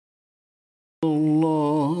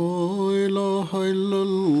لا إله إلا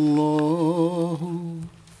الله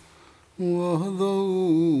وحده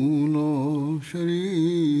لا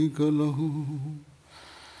شريك له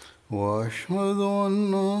وأشهد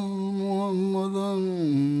أن محمدا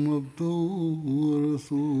عبده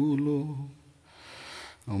ورسوله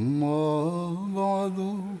أما بعد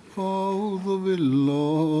فأعوذ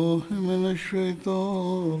بالله من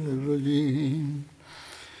الشيطان الرجيم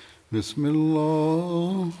بسم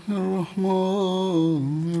الله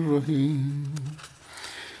الرحمن الرحيم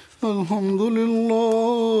الحمد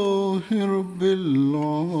لله رب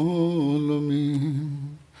العالمين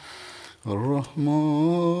الرحمن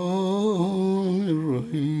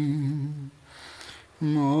الرحيم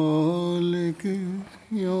مالك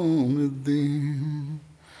يوم الدين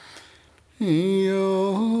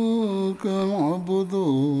إياك نعبد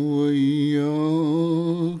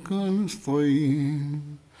وإياك نستعين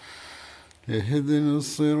اهدنا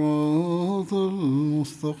الصراط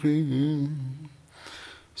المستقيم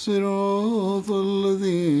صراط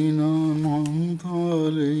الذين أنعمت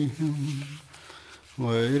عليهم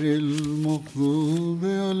غير المغضوب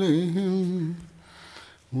عليهم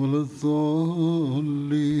ولا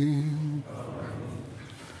الضالين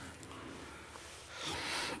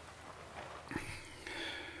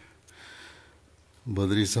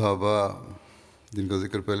بدری صحابہ جن کا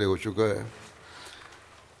ذکر پہلے ہو چکا ہے،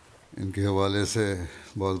 ان کے حوالے سے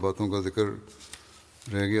بعض باتوں کا ذکر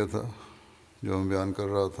رہ گیا تھا جو میں بیان کر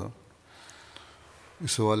رہا تھا.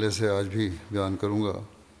 اس حوالے سے آج بھی بیان کروں گا،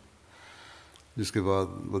 جس کے بعد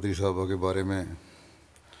بدری صحابہ کے بارے میں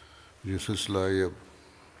یہ سلسلہ یہ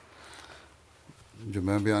جو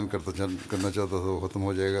میں بیان کرنا چاہتا تھا وہ ختم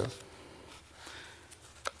ہو جائے گا.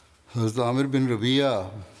 حضرت عامر بن ربیعہ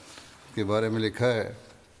کے بارے میں لکھا ہے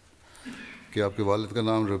کہ آپ کے والد کا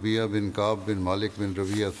نام ربیعہ بن کعب بن مالک بن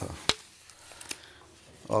ربیعہ تھا.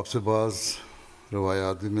 آپ سے بعض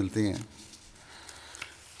روایات بھی ملتی ہیں.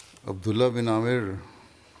 عبداللہ بن عامر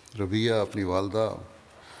ربیعہ اپنی والدہ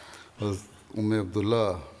حضرت ام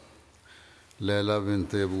عبداللہ لیلہ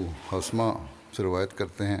بنت ابو حسمہ سے روایت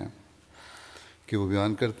کرتے ہیں کہ وہ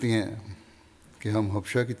بیان کرتی ہیں کہ ہم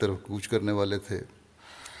حبشہ کی طرف کوچ کرنے والے تھے،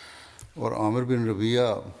 اور عامر بن ربیعہ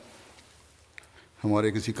ہمارے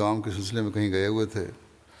کسی کام کے سلسلے میں کہیں گئے ہوئے تھے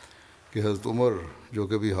کہ حضرت عمر جو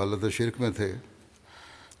کہ بھی حالت شرک میں تھے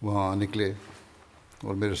وہاں نکلے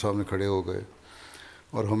اور میرے سامنے کھڑے ہو گئے،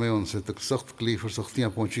 اور ہمیں ان سے سخت تکلیف اور سختیاں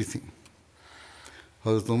پہنچی تھیں.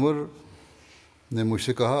 حضرت عمر نے مجھ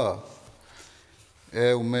سے کہا،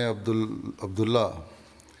 اے ام عبداللہ،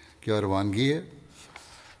 کیا روانگی ہے؟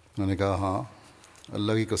 میں نے کہا ہاں،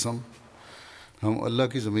 اللہ کی قسم ہم اللہ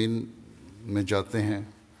کی زمین میں جاتے ہیں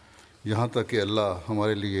یہاں تک کہ اللہ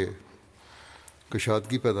ہمارے لیے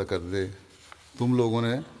کشادگی پیدا کر دے. تم لوگوں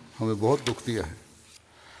نے ہمیں بہت دکھ دیا ہے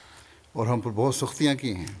اور ہم پر بہت سختیاں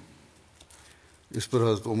کی ہیں. اس پر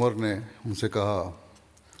حضرت عمر نے ان سے کہا،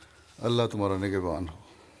 اللہ تمہارا نگہبان ہو.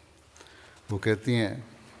 وہ کہتی ہیں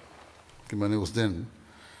کہ میں نے اس دن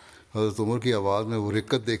حضرت عمر کی آواز میں وہ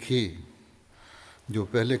رقت دیکھی جو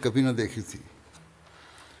پہلے کبھی نہ دیکھی تھی.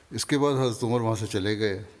 اس کے بعد حضرت عمر وہاں سے چلے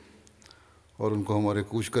گئے اور ان کو ہمارے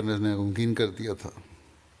کوچ کرنے نے ممکن کر دیا تھا.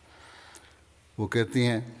 وہ کہتی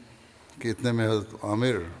ہیں کہ اتنے میں حضرت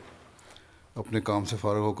عامر اپنے کام سے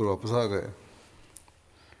فارغ ہو کر واپس آ گئے.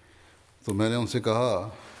 تو میں نے ان سے کہا،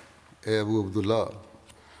 اے ابو عبداللہ،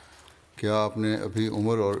 کیا آپ نے ابھی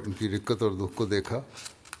عمر اور ان کی رقت اور دکھ کو دیکھا؟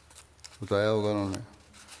 بتایا ہوگا انہوں نے.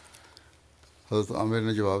 حضرت عامر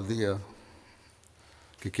نے جواب دیا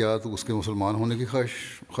کہ کیا تو اس کے مسلمان ہونے کی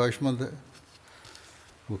خواہش مند ہے؟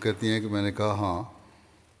 وہ کہتی ہیں کہ میں نے کہا ہاں.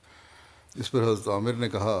 اس پر حضرت عامر نے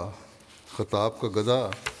کہا، خطاب کا گدھا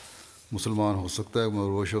مسلمان ہو سکتا ہے مگر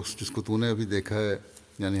وہ شخص جس کو تو نے ابھی دیکھا ہے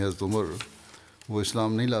یعنی حضرت عمر، وہ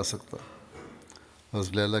اسلام نہیں لا سکتا.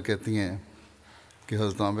 حضرت لیلہ کہتی ہیں کہ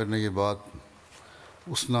حضرت عامر نے یہ بات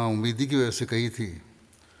اس نا امیدی کی وجہ سے کہی تھی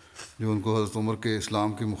جو ان کو حضرت عمر کے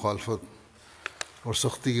اسلام کی مخالفت اور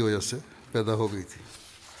سختی کی وجہ سے پیدا ہو گئی تھی.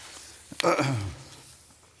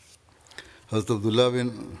 حضرت عبداللہ بن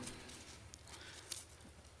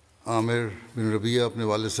عامر بن ربیعہ اپنے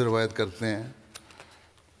والد سے روایت کرتے ہیں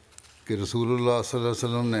کہ رسول اللہ صلی اللہ علیہ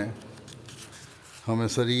وسلم نے ہمیں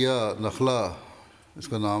سریہ نخلا، اس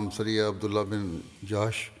کا نام سریہ عبداللہ بن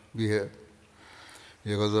جاش بھی ہے،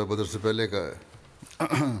 یہ غزوہ بدر سے پہلے کا ہے،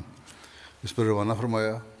 اس پر روانہ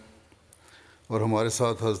فرمایا. اور ہمارے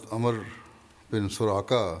ساتھ حضرت عمر بن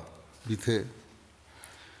سراقہ بھی تھے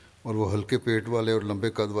اور وہ ہلکے پیٹ والے اور لمبے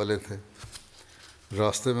قد والے تھے.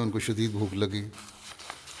 راستے میں ان کو شدید بھوک لگی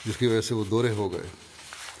جس کی وجہ سے وہ دورے ہو گئے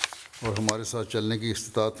اور ہمارے ساتھ چلنے کی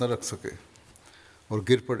استطاعت نہ رکھ سکے اور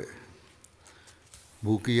گر پڑے.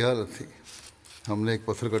 بھوک کی یہ حالت تھی. ہم نے ایک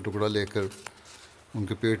پتھر کا ٹکڑا لے کر ان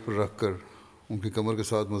کے پیٹ پر رکھ کر ان کی کمر کے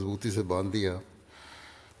ساتھ مضبوطی سے باندھ دیا،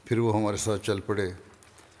 پھر وہ ہمارے ساتھ چل پڑے۔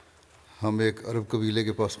 ہم ایک عرب قبیلے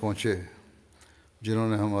کے پاس پہنچے جنہوں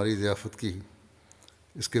نے ہماری ضیافت کی۔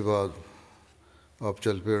 اس کے بعد آپ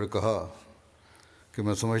چل پڑے اور کہا کہ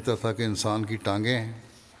میں سمجھتا تھا کہ انسان کی ٹانگیں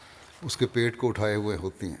اس کے پیٹ کو اٹھائے ہوئے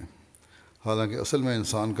ہوتی ہیں، حالانکہ اصل میں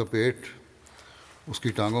انسان کا پیٹ اس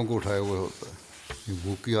کی ٹانگوں کو اٹھائے ہوئے ہوتا ہے۔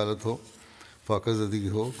 بھوک کی حالت ہو، فاقہ زدگی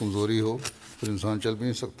ہو، کمزوری ہو، پھر انسان چل بھی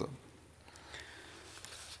نہیں سکتا۔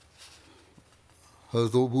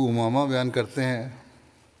 حضرت ابو امامہ بیان کرتے ہیں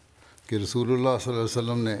کہ رسول اللہ صلی اللہ علیہ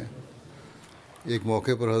وسلم نے ایک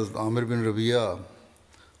موقع پر حضرت عامر بن ربیعہ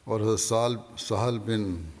اور حضرت سہل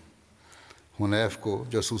بن حنیف کو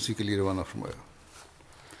جاسوسی کے لیے روانہ فرمایا۔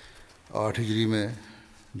 8 ہجری میں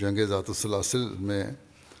جنگ ذات السلاسل میں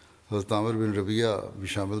حضرت عامر بن ربیعہ بھی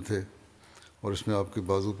شامل تھے اور اس میں آپ کے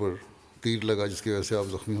بازو پر تیر لگا جس کی وجہ سے آپ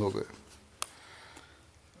زخمی ہو گئے۔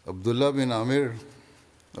 عبداللہ بن عامر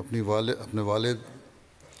اپنے والد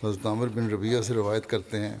حضرت عامر بن ربیعہ سے روایت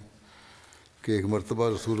کرتے ہیں کہ ایک مرتبہ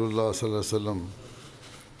رسول اللہ صلی اللہ علیہ وسلم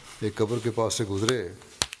ایک قبر کے پاس سے گزرے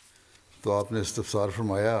تو آپ نے استفسار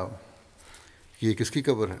فرمایا کہ یہ کس کی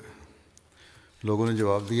قبر ہے؟ لوگوں نے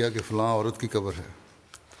جواب دیا کہ فلاں عورت کی قبر ہے۔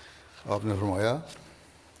 آپ نے فرمایا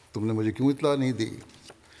تم نے مجھے کیوں اطلاع نہیں دی؟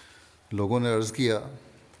 لوگوں نے عرض کیا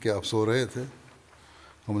کہ آپ سو رہے تھے،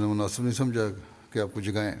 ہم نے مناسب نہیں سمجھا کہ آپ کو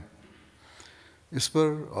جگائیں۔ اس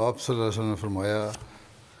پر آپ صلی اللہ علیہ وسلم نے فرمایا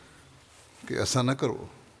کہ ایسا نہ کرو،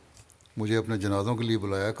 مجھے اپنے جنازوں کے لیے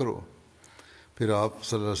بلایا کرو۔ پھر آپ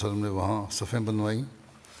صلی اللہ علیہ وسلم نے وہاں صفیں بنوائیں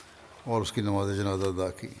اور اس کی نماز جنازہ ادا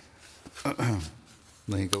کی،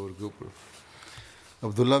 نہیں قبر کے اوپر۔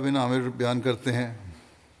 عبداللہ بن عامر بیان کرتے ہیں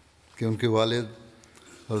کہ ان کے والد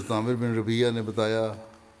حضرت عامر بن ربیعہ نے بتایا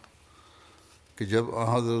کہ جب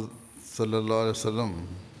حضرت صلی اللہ علیہ وسلم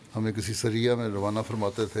ہمیں کسی سریہ میں روانہ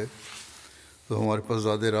فرماتے تھے تو ہمارے پاس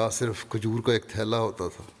زیادہ راہ صرف کھجور کا ایک تھیلا ہوتا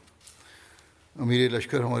تھا۔ امیر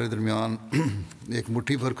لشکر ہمارے درمیان ایک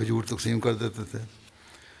مٹھی بھر کھجور تقسیم کر دیتے تھے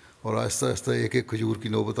اور آہستہ آہستہ ایک ایک کھجور کی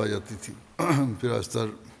نوبت آ جاتی تھی، پھر آہستہ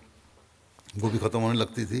وہ بھی ختم ہونے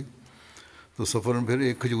لگتی تھی تو سفر میں پھر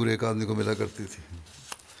ایک کھجور ایک آدمی کو ملا کرتی تھی۔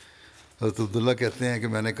 حضرت عبداللہ کہتے ہیں کہ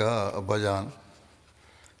میں نے کہا ابا جان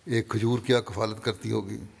ایک کھجور کیا کفالت کرتی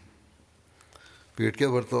ہوگی، پیٹ کیا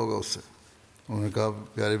بھرتا ہوگا اس سے؟ انہوں نے کہا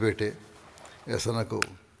پیارے بیٹے ایسا نہ کہو،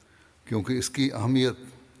 کیونکہ اس کی اہمیت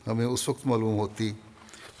ہمیں اس وقت معلوم ہوتی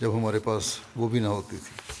جب ہمارے پاس وہ بھی نہ ہوتی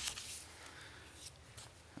تھی۔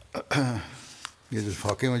 یہ جو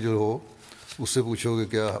فاقے میں جو ہو اس سے پوچھو کہ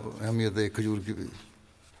کیا اہمیت ہے ایک کھجور کی بھی۔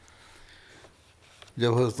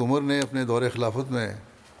 جب حضرت عمر نے اپنے دور خلافت میں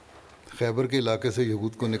خیبر کے علاقے سے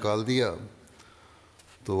یہود کو نکال دیا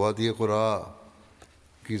تو وادی قرا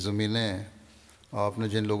کی زمینیں آپ نے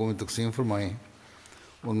جن لوگوں میں تقسیم فرمائیں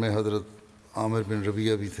ان میں حضرت عامر بن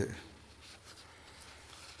ربیعہ بھی تھے۔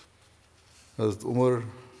 حضرت عمر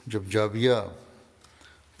جب جابیہ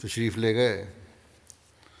تشریف لے گئے،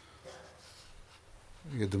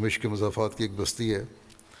 یہ دمشق کے مضافات کی ایک بستی ہے،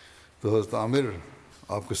 تو حضرت عامر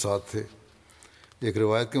آپ کے ساتھ تھے۔ ایک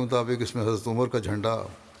روایت کے مطابق اس میں حضرت عمر کا جھنڈا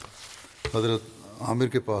حضرت عامر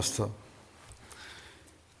کے پاس تھا۔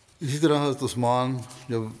 اسی طرح حضرت عثمان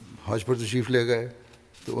جب حج پر تشریف لے گئے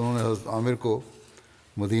تو انہوں نے حضرت عامر کو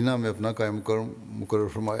مدینہ میں اپنا قائم مقرر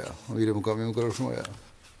فرمایا، امیر مقامی مقرر فرمایا۔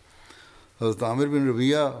 حضرت عامر بن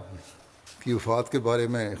ربیعہ کی وفات کے بارے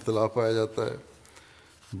میں اختلاف پایا جاتا ہے۔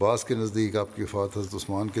 بعض کے نزدیک آپ کی وفات حضرت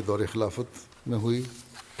عثمان کے دور خلافت میں ہوئی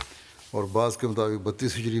اور بعض کے مطابق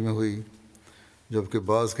 32 ہجری میں ہوئی، جبکہ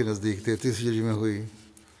بعض کے نزدیک 33 ہجری میں ہوئی،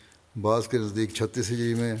 بعض کے نزدیک 36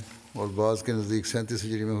 ہجری میں اور بعض کے نزدیک 37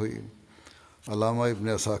 ہجری میں ہوئی۔ علامہ ابن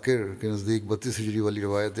عساکر کے نزدیک 32 ہجری والی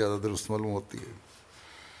روایت زیادہ درست معلوم ہوتی ہے۔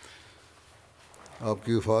 آپ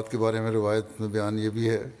کی وفات کے بارے میں روایت میں بیان یہ بھی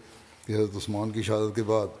ہے کہ حضرت عثمان کی شہادت کے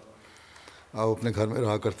بعد آپ اپنے گھر میں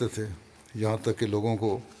رہا کرتے تھے، یہاں تک کہ لوگوں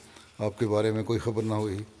کو آپ کے بارے میں کوئی خبر نہ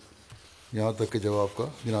ہوئی، یہاں تک کہ جب آپ کا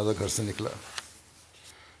جنازہ گھر سے نکلا۔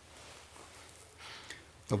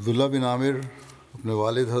 عبداللہ بن عامر اپنے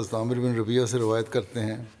والد حضرت عامر بن ربیعہ سے روایت کرتے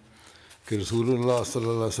ہیں کہ رسول اللہ صلی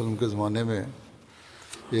اللہ علیہ وسلم کے زمانے میں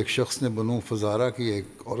ایک شخص نے بنو فزارہ کی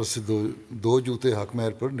ایک عورت سے دو جوتے حق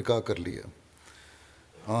مہر پر نکاح کر لیا۔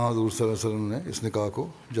 حضور صلی اللہ علیہ وسلم نے اس نکاح کو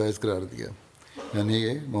جائز قرار دیا، یعنی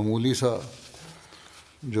یہ معمولی سا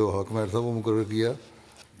جو حق مہر تھا وہ مقرر کیا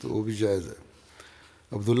تو وہ بھی جائز ہے۔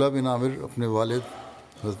 عبداللہ بن عامر اپنے والد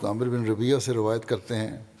حضرت عامر بن ربیعہ سے روایت کرتے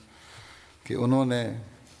ہیں کہ انہوں نے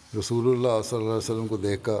رسول اللہ صلی اللہ علیہ وسلم کو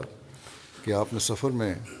دیکھا کہ آپ نے سفر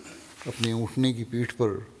میں اپنی اونٹنی کی پیٹھ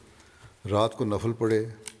پر رات کو نفل پڑھے،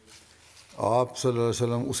 آپ صلی اللہ علیہ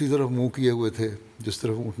وسلم اسی طرف منہ کیے ہوئے تھے جس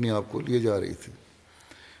طرف اونٹنی آپ کو لیے جا رہی تھی.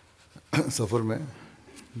 سفر میں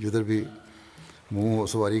جدھر بھی منہ ہو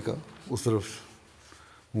سواری کا اس طرف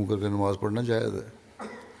منہ کر کے نماز پڑھنا جائز ہے.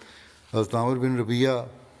 حضرت عامر بن ربیعہ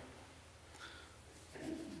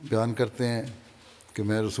بیان کرتے ہیں کہ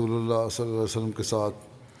میں رسول اللہ صلی اللہ علیہ وسلم کے ساتھ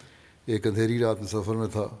ایک اندھیری رات میں سفر میں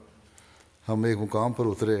تھا. ہم ایک مقام پر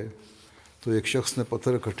اترے تو ایک شخص نے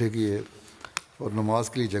پتھر اکٹھے کیے اور نماز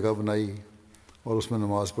کے لیے جگہ بنائی اور اس میں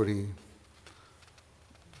نماز پڑھی.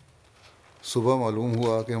 صبح معلوم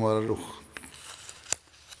ہوا کہ ہمارا رخ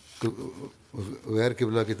غیر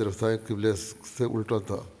قبلہ کی طرف تھا، قبلے سے الٹا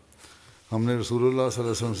تھا. ہم نے رسول اللہ صلی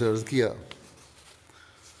اللہ علیہ وسلم سے عرض کیا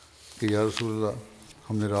کہ یا رسول اللہ،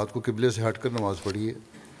 ہم نے رات کو قبلے سے ہٹ کر نماز پڑھی ہے.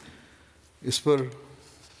 اس پر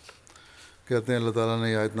کہتے ہیں اللہ تعالیٰ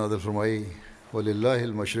نے یہ آیت نازل فرمائی وَلِلَّهِ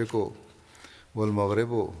الْمَشْرِقُ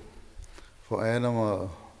وَالْمَغْرِبُ فَأَيْنَمَا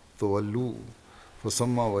تُوَلُّوا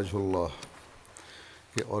فَثَمَّ وَجْهُ اللَّهِ،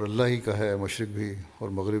 کہ اور اللہ ہی کا ہے مشرق بھی اور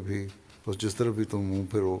مغرب بھی، بس جس طرف بھی تم منہ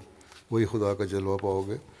پھرو وہی خدا کا جلوہ پاؤ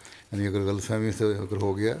گے. یعنی اگر غلط فہمی سے اگر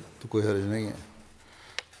ہو گیا تو کوئی حرج نہیں ہے.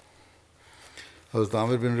 حضرت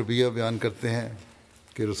عامر بن ربیعہ بیان کرتے ہیں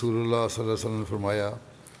کہ رسول اللہ صلی اللہ علیہ وسلم نے فرمایا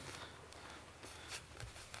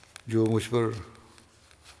جو مجھ پر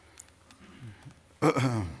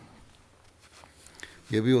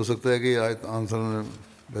یہ بھی ہو سکتا ہے کہ آیت عام صلی اللہ علیہ وسلم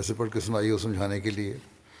نے ویسے پڑھ کے سنائی ہو سمجھانے کے لیے،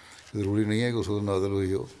 ضروری نہیں ہے کہ اس وقت نازل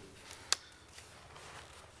ہوئی ہو.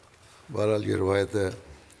 بہرحال یہ روایت ہے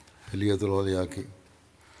حلیت الاولیاء کی.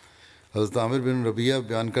 حضرت عامر بن ربیعہ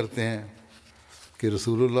بیان کرتے ہیں کہ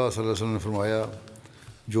رسول اللہ صلی اللہ علیہ وسلم نے فرمایا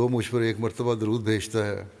جو مجھ پر ایک مرتبہ درود بھیجتا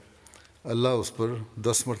ہے اللہ اس پر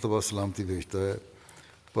 10 مرتبہ سلامتی بھیجتا ہے.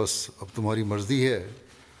 بس اب تمہاری مرضی ہے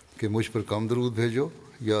کہ مجھ پر کم درود بھیجو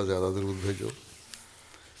یا زیادہ درود بھیجو.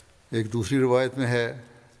 ایک دوسری روایت میں ہے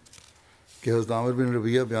کہ حضرت عامر بن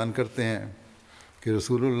ربیعہ بیان کرتے ہیں کہ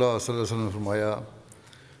رسول اللہ صلی اللہ علیہ وسلم نے فرمایا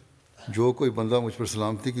جو کوئی بندہ مجھ پر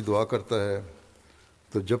سلامتی کی دعا کرتا ہے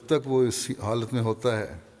تو جب تک وہ اس حالت میں ہوتا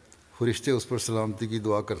ہے فرشتے اس پر سلامتی کی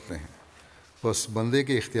دعا کرتے ہیں. بس بندے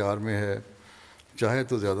کے اختیار میں ہے، چاہے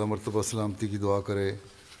تو زیادہ مرتبہ سلامتی کی دعا کرے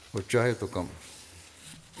اور چاہے تو کم.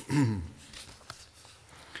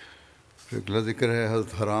 اگلا ذکر ہے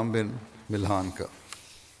حضرت حرام بن ملحان کا.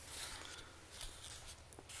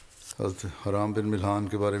 حضرت حرام بن ملحان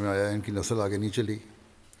کے بارے میں آیا ان کی نسل آگے نہیں چلی.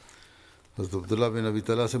 حضرت عبداللہ بن ابی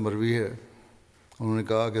طلحہ سے مروی ہے، انہوں نے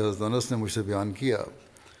کہا کہ حضرت انس نے مجھ سے بیان کیا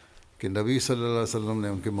کہ نبی صلی اللہ علیہ وسلم نے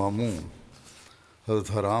ان کے ماموں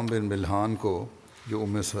حضرت حرام بن ملحان کو جو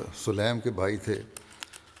ام سلیم کے بھائی تھے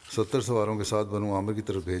 70 سواروں کے ساتھ بنو عامر کی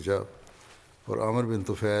طرف بھیجا. اور عامر بن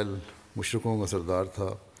طفیل مشرکوں کا سردار تھا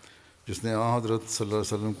جس نے حضرت صلی اللہ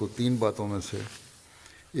علیہ وسلم کو 3 باتوں میں سے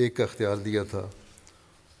ایک کا اختیار دیا تھا.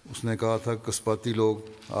 اس نے کہا تھا کسباتی لوگ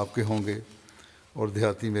آپ کے ہوں گے اور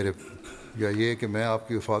دیہاتی میرے، یا یہ کہ میں آپ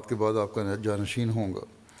کی وفات کے بعد آپ کا جانشین ہوں گا،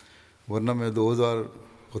 ورنہ میں 2000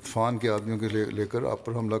 غطفان کے آدمیوں کے لے کر آپ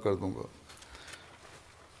پر حملہ کر دوں گا.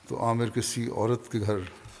 تو عامر کسی عورت کے گھر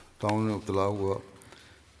ٹاؤن میں مبتلا ہوا،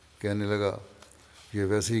 کہنے لگا یہ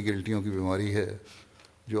ویسے ہی گلٹیوں کی بیماری ہے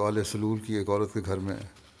جو آل سلول کی ایک عورت کے گھر میں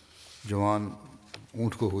جوان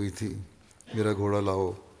اونٹ کو ہوئی تھی. میرا گھوڑا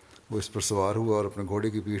لاؤ. وہ اس پر سوار ہوا اور اپنے گھوڑے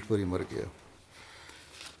کی پیٹھ پر ہی مر گیا.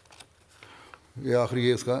 یہ آخری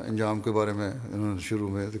ہے اس کا انجام کے بارے میں انہوں نے شروع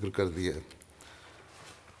میں ذکر کر دیا.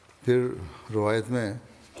 پھر روایت میں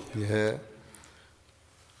یہ ہے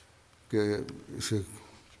کہ اس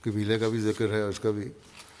قبیلے کا بھی ذکر ہے، اس کا بھی،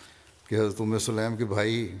 کہ حضرت ام سلیم کے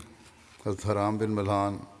بھائی حضرت حرام بن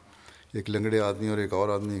ملحان ایک لنگڑے آدمی اور ایک اور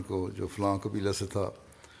آدمی کو جو فلاں قبیلہ سے تھا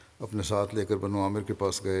اپنے ساتھ لے کر بنو عامر کے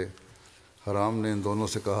پاس گئے. حرام نے ان دونوں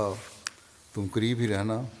سے کہا تم قریب ہی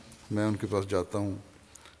رہنا، میں ان کے پاس جاتا ہوں،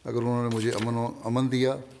 اگر انہوں نے مجھے امن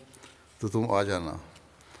دیا تو تم آ جانا،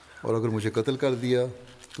 اور اگر مجھے قتل کر دیا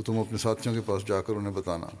تو تم اپنے ساتھیوں کے پاس جا کر انہیں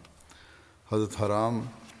بتانا. حضرت حرام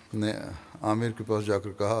نے عامر کے پاس جا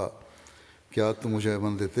کر کہا کیا تم مجھے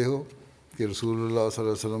امن دیتے ہو کہ رسول اللہ صلی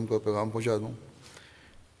اللہ علیہ وسلم کا پیغام پہنچا دوں؟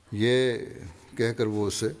 یہ کہہ کر وہ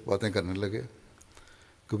اس سے باتیں کرنے لگے.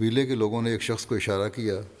 قبیلے کے لوگوں نے ایک شخص کو اشارہ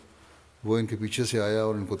کیا، وہ ان کے پیچھے سے آیا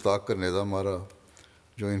اور ان کو طاق کر نیزہ مارا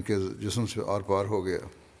جو ان کے جسم سے آر پار ہو گیا.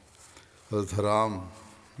 حضرت حرام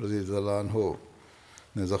رضی اللہ عنہ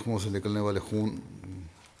نے زخموں سے نکلنے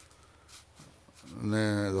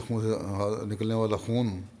والا خون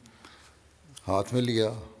ہاتھ میں لیا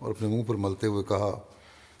اور اپنے منہ پر ملتے ہوئے کہا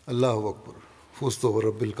اللہ اکبر فزت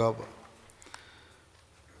ورب الکعبہ.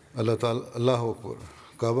 اللہ اکبر،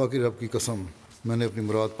 کعبہ کی رب کی قسم میں نے اپنی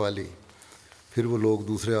مراد پا لی. پھر وہ لوگ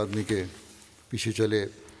دوسرے آدمی کے پیچھے چلے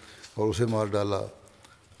اور اسے مار ڈالا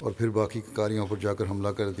اور پھر باقی کاریوں پر جا کر حملہ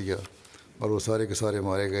کر دیا اور وہ سارے کے سارے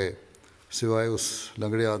مارے گئے سوائے اس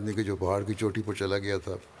لنگڑے آدمی کے جو پہاڑ کی چوٹی پر چلا گیا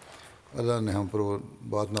تھا۔ اللہ نے ہم پر وہ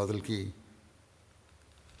بات نازل کی،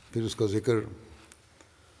 پھر اس کا ذکر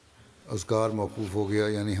اذکار موقوف ہو گیا،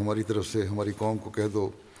 یعنی ہماری طرف سے ہماری قوم کو کہہ دو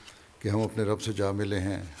کہ ہم اپنے رب سے جا ملے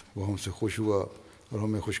ہیں، وہ ہم سے خوش ہوا اور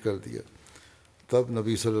ہمیں خوش کر دیا۔ تب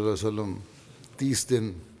نبی صلی اللہ علیہ وسلم 30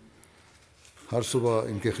 دن ہر صبح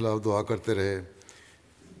ان کے خلاف دعا کرتے رہے،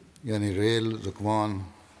 یعنی ریل، ذکوان،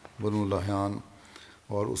 بنو لحیان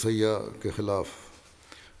اور اسیہ کے خلاف،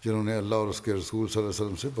 جنہوں نے اللہ اور اس کے رسول صلی اللہ علیہ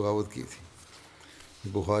وسلم سے بغاوت کی تھی۔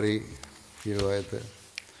 یہ بخاری کی روایت ہے۔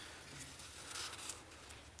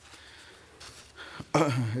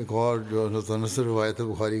 ایک اور جو حضرت سے روایت ہے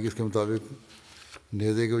بخاری کی، اس کے مطابق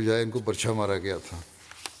نیزے کے بجائے ان کو برچھا مارا گیا تھا۔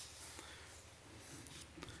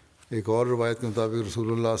 ایک اور روایت کے مطابق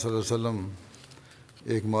رسول اللہ صلی اللہ علیہ وسلم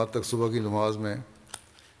ایک ماہ تک صبح کی نماز میں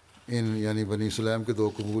ان یعنی بنی سلیم کے 2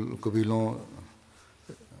 قبیلوں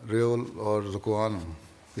ریول اور ذکوان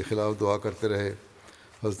کے خلاف دعا کرتے رہے۔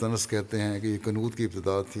 حضرت انس کہتے ہیں کہ یہ قنوت کی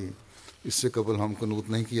ابتدا تھی، اس سے قبل ہم قنوت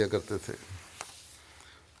نہیں کیا کرتے تھے۔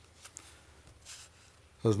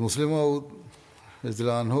 حضرت مسلم رضی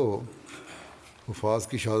اللہ عنہ حفاظ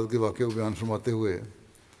کی شہادت کے واقعے کو بیان فرماتے ہوئے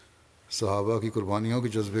صحابہ کی قربانیوں کے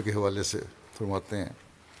جذبے کے حوالے سے فرماتے ہیں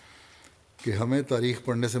کہ ہمیں تاریخ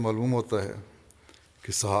پڑھنے سے معلوم ہوتا ہے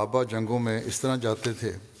کہ صحابہ جنگوں میں اس طرح جاتے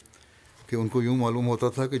تھے کہ ان کو یوں معلوم ہوتا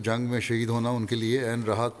تھا کہ جنگ میں شہید ہونا ان کے لیے عین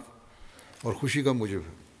راحت اور خوشی کا موجب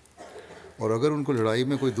ہے، اور اگر ان کو لڑائی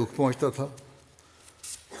میں کوئی دکھ پہنچتا تھا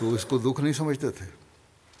تو اس کو دکھ نہیں سمجھتے تھے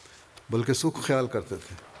بلکہ سکھ خیال کرتے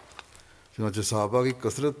تھے۔ چنانچہ صحابہ کی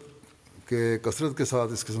کثرت کے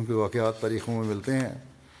ساتھ اس قسم کے واقعات تاریخوں میں ملتے ہیں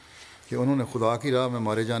کہ انہوں نے خدا کی راہ میں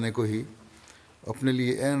مارے جانے کو ہی اپنے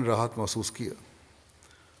لیے عین راحت محسوس کیا۔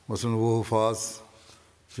 مثلاً وہ حفاظ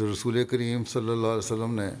جو رسول کریم صلی اللہ علیہ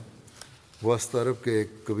وسلم نے وسط عرب کے ایک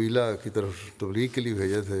قبیلہ کی طرف تبلیغ کے لیے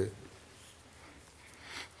بھیجے تھے،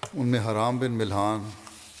 ان میں حرام بن ملحان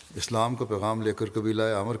اسلام کا پیغام لے کر قبیلہ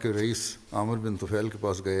عامر کے رئیس عامر بن طفیل کے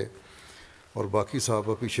پاس گئے اور باقی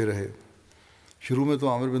صحابہ پیچھے رہے۔ شروع میں تو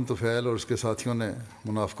عامر بن طفیل اور اس کے ساتھیوں نے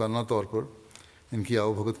منافقانہ طور پر ان کی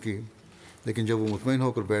آؤ بھگت کی، لیکن جب وہ مطمئن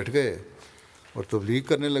ہو کر بیٹھ گئے اور تبلیغ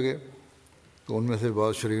کرنے لگے تو ان میں سے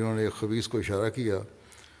بعض شریروں نے ایک خبیث کو اشارہ کیا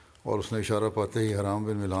اور اس نے اشارہ پاتے ہی حرام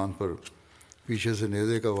بن ملحان پر پیچھے سے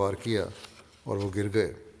نیزے کا وار کیا اور وہ گر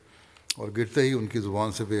گئے، اور گرتے ہی ان کی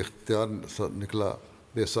زبان سے بے اختیار نکلا،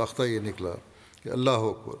 بے ساختہ یہ نکلا کہ اللہ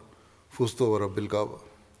اکبر فزت و رب الکعبہ،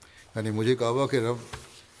 یعنی مجھے کعبہ کے رب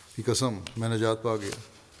کی قسم میں نجات پا گیا۔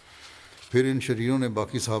 پھر ان شریروں نے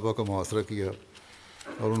باقی صحابہ کا محاصرہ کیا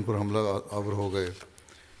اور ان پر حملہ آور ہو گئے۔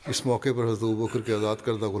 اس موقع پر حضرت ابوبکر کے آزاد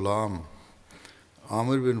کردہ غلام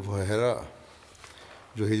عامر بن فہیرہ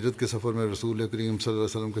جو ہجرت کے سفر میں رسول کریم صلی اللہ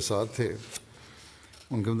علیہ وسلم کے ساتھ تھے،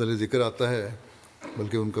 ان کے متعلق ذکر آتا ہے،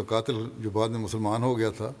 بلکہ ان کا قاتل جو بعد میں مسلمان ہو گیا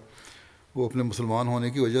تھا وہ اپنے مسلمان ہونے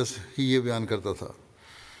کی وجہ سے ہی یہ بیان کرتا تھا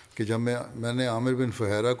کہ جب میں نے عامر بن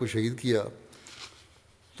فہیرہ کو شہید کیا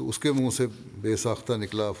تو اس کے منہ سے بے ساختہ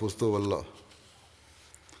نکلا فزت واللہ،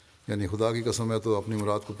 یعنی خدا کی قسم ہے تو اپنی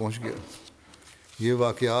مراد کو پہنچ گیا۔ یہ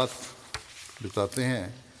واقعات بتاتے ہیں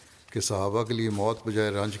کہ صحابہ کے لیے موت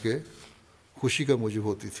بجائے رنج کے خوشی کا موجب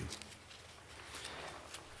ہوتی تھی۔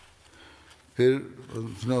 پھر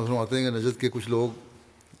فرماتے ہیں کہ نجد کے کچھ لوگ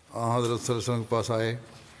حضرت صلی اللہ علیہ وسلم کے پاس آئے۔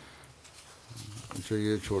 اچھا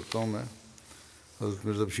یہ چھوڑتا ہوں، میں حضرت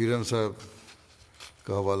مرزا بشیر احمد صاحب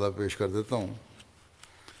کا حوالہ پیش کر دیتا ہوں۔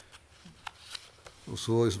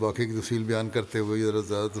 اس واقعے کی تفصیل بیان کرتے ہوئے ذرا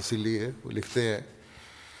زیادہ تفصیلی ہے۔ وہ لکھتے ہیں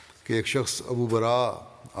کہ ایک شخص ابو برا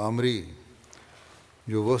عامری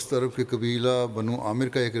جو وسط عرب کے قبیلہ بنو عامر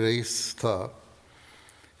کا ایک رئیس تھا،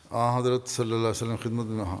 حضرت صلی اللہ علیہ وسلم خدمت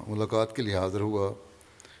میں ملاقات کے لیے حاضر ہوا۔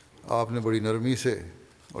 آپ نے بڑی نرمی سے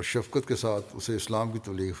اور شفقت کے ساتھ اسے اسلام کی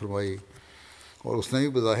تبلیغ فرمائی، اور اس نے بھی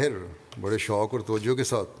بظاہر بڑے شوق اور توجہ کے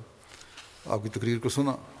ساتھ آپ کی تقریر کو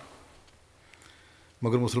سنا،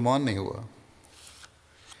 مگر مسلمان نہیں ہوا۔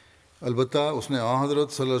 البتہ اس نے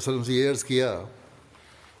حضرت صلی اللہ علیہ وسلم سے یہ عرض کیا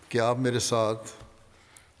کہ آپ میرے ساتھ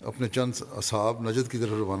اپنے چند اصحاب نجد کی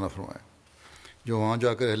طرف روانہ فرمائیں جو وہاں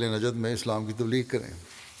جا کر اہل نجد میں اسلام کی تبلیغ کریں،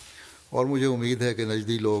 اور مجھے امید ہے کہ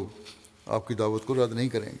نجدی لوگ آپ کی دعوت کو رد نہیں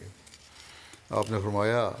کریں گے۔ آپ نے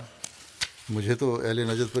فرمایا مجھے تو اہل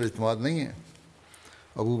نجد پر اعتماد نہیں ہے۔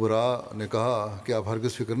 ابو برا نے کہا کہ آپ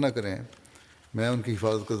ہرگز فکر نہ کریں، میں ان کی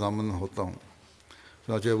حفاظت کا ضامن ہوتا ہوں۔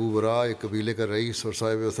 چنانچہ ابو برا ایک قبیلے کا رئیس اور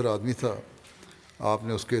صاحب اثر آدمی تھا۔ آپ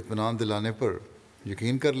نے اس کے اطمینان دلانے پر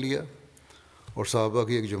یقین کر لیا اور صحابہ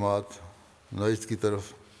کی ایک جماعت نجد کی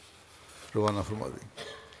طرف روانہ فرما دی۔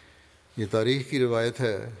 یہ تاریخ کی روایت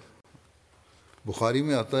ہے، بخاری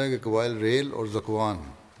میں آتا ہے کہ قبائل ریل اور ذکوان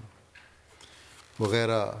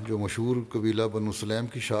وغیرہ جو مشہور قبیلہ بنو سلیم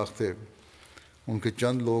کی شاخ تھے، ان کے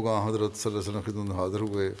چند لوگ حضرت صلی اللہ علیہ وسلم کی خدمت میں حاضر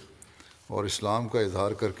ہوئے اور اسلام کا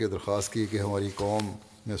اظہار کر کے درخواست کی کہ ہماری قوم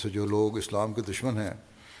میں سے جو لوگ اسلام کے دشمن ہیں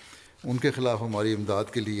ان کے خلاف ہماری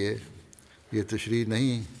امداد کے لیے یہ تشریح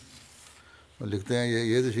نہیں لکھتے ہیں،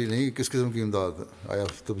 یہ تشریح نہیں کس قسم کی امداد، آیا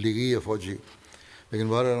تبلیغی یا فوجی، لیکن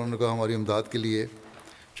بہرحال انہوں نے کہا ہماری امداد کے لیے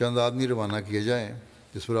چند آدمی روانہ کیے جائیں،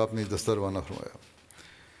 جس پر آپ نے دستہ روانہ فرمایا۔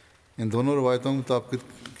 ان دونوں روایتوں کے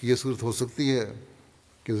مطابق یہ صورت ہو سکتی ہے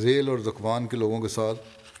کہ ذیل اور ذکوان کے لوگوں کے ساتھ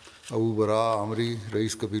ابو برا عامری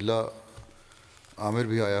رئیس قبیلہ عامر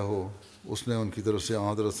بھی آیا ہو، اس نے ان کی طرف سے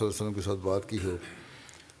حضرت صلی اللہ علیہ وسلم کے ساتھ بات کی ہو۔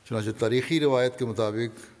 چنانچہ تاریخی روایت کے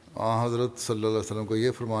مطابق حضرت صلی اللہ علیہ وسلم کو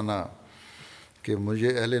یہ فرمانا کہ مجھے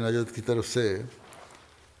اہل نجد کی طرف سے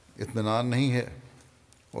اطمینان نہیں ہے،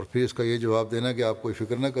 اور پھر اس کا یہ جواب دینا کہ آپ کوئی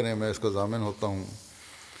فکر نہ کریں، میں اس کا ضامن ہوتا ہوں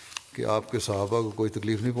کہ آپ کے صحابہ کو کوئی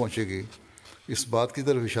تکلیف نہیں پہنچے گی، اس بات کی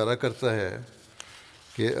طرف اشارہ کرتا ہے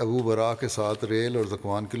کہ ابو برا کے ساتھ ریل اور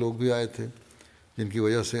ذکوان کے لوگ بھی آئے تھے، جن کی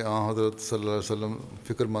وجہ سے حضرت صلی اللہ علیہ وسلم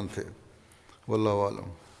فکر مند تھے، واللہ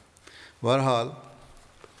عالم۔ بہرحال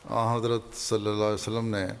حضرت صلی اللہ علیہ وسلم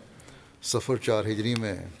نے صفر 4 ہجری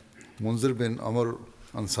میں منذر بن عمر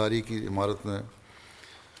انصاری کی عمارت میں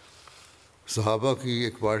صحابہ کی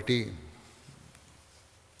ایک پارٹی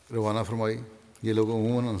روانہ فرمائی۔ یہ لوگ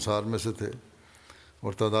عموماً انصار میں سے تھے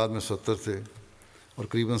اور تعداد میں 70 تھے، اور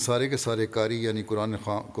قریباً سارے کے سارے قاری یعنی قرآن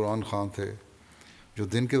خوان تھے، جو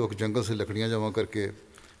دن کے وقت جنگل سے لکڑیاں جمع کر کے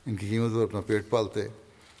ان کی قیمت پر اپنا پیٹ پالتے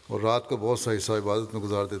اور رات کا بہت سا حصہ عبادت میں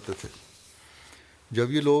گزار دیتے تھے۔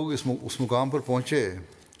 جب یہ لوگ اس مقام پر پہنچے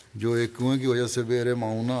جو ایک کنویں کی وجہ سے بئر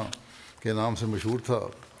معونہ کے نام سے مشہور تھا،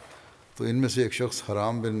 تو ان میں سے ایک شخص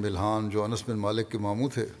حرام بن ملحان جو انس بن مالک کے ماموں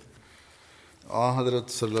تھے، حضرت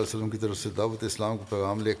صلی اللہ علیہ وسلم کی طرف سے دعوت اسلام کا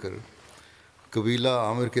پیغام لے کر قبیلہ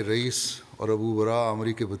عامر کے رئیس اور ابو برا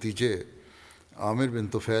عامری کے بھتیجے عامر بن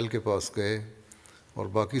طفیل کے پاس گئے اور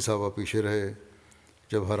باقی صحابہ پیچھے رہے۔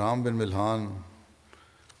 جب حرام بن ملحان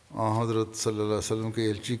حضرت صلی اللہ علیہ وسلم کے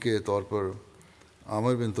ایلچی کے طور پر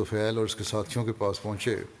عامر بن طفیل اور اس کے ساتھیوں کے پاس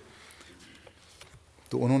پہنچے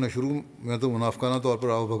تو انہوں نے شروع میں تو منافقانہ طور پر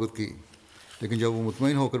آؤ بھگت کی، لیکن جب وہ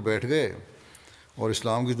مطمئن ہو کر بیٹھ گئے اور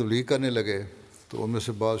اسلام کی تبلیغ کرنے لگے تو ان میں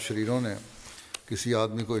سے بعض شریروں نے کسی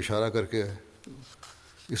آدمی کو اشارہ کر کے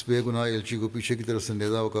اس بے گناہ ایلچی کو پیچھے کی طرف سے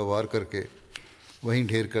نیزہ کا وار کر کے وہیں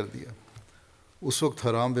ڈھیر کر دیا۔ اس وقت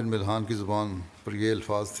حرام بن ملحان کی زبان پر یہ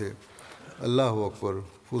الفاظ تھے، اللہ اکبر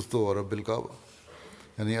فزت و رب الکعبہ،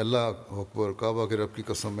 یعنی اللہ اکبر، کعبہ کے رب کی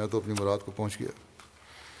قسم، میں تو اپنی مراد کو پہنچ گیا۔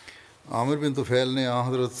 عامر بن طفیل نے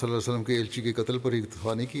حضرت صلی اللہ علیہ وسلم کے ایلچی کے قتل پر ہی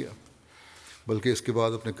اکتفا نہیں کیا، بلکہ اس کے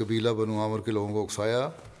بعد اپنے قبیلہ بنو عامر کے لوگوں کو اکسایا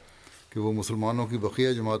کہ وہ مسلمانوں کی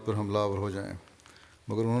بقیہ جماعت پر حملہ آور ہو جائیں،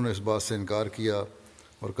 مگر انہوں نے اس بات سے انکار کیا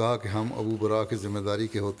اور کہا کہ ہم ابو برا کی ذمہ داری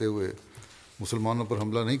کے ہوتے ہوئے مسلمانوں پر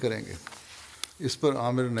حملہ نہیں کریں گے۔ اس پر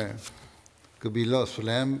عامر نے قبیلہ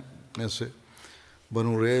سلیم میں سے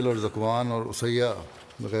بنو ریل اور ذکوان اور اسیہ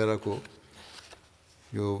وغیرہ کو،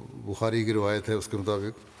 جو بخاری کی روایت ہے اس کے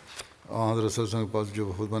مطابق حضرت صلی اللہ علیہ وسلم کے پاس جو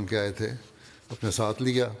وفد بن کے آئے تھے، اپنے ساتھ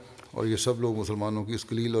لیا، اور یہ سب لوگ مسلمانوں کی اس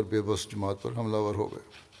قلیل اور بے بس جماعت پر حملہ آور ہو گئے۔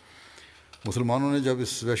 مسلمانوں نے جب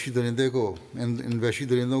ان وحشی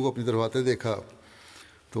درندوں کو اپنی طرف آتے دیکھا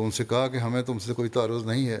تو ان سے کہا کہ ہمیں تم سے کوئی تعارض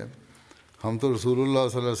نہیں ہے، ہم تو رسول اللہ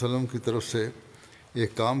صلی اللہ علیہ وسلم کی طرف سے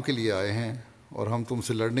ایک کام کے لیے آئے ہیں اور ہم تم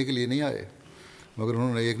سے لڑنے کے لیے نہیں آئے، مگر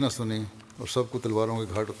انہوں نے ایک نہ سنی اور سب کو تلواروں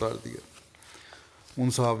کے گھاٹ اتار دیا۔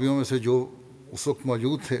 ان صحابیوں میں سے جو اس وقت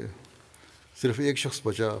موجود تھے صرف ایک شخص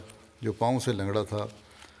بچا جو پاؤں سے لنگڑا تھا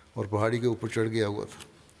اور پہاڑی کے اوپر چڑھ گیا ہوا تھا۔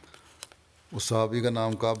 اس صحابی کا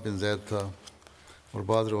نام کعب بن زید تھا، اور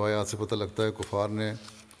بعض روایات سے پتہ لگتا ہے کفار نے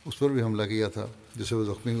اس پر بھی حملہ کیا تھا، جسے وہ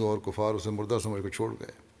زخمی ہوا اور کفار اسے مردہ سمجھ کر چھوڑ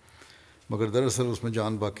گئے، مگر دراصل اس میں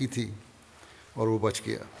جان باقی تھی اور وہ بچ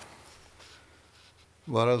گیا۔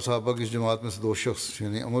 بہرحال صحابہ کی اس جماعت میں سے 2 شخص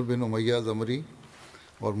یعنی عمر بن امیہ زمری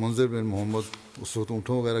اور منذر بن محمد اس وقت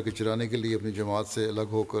اونٹوں وغیرہ کے چرانے کے لیے اپنی جماعت سے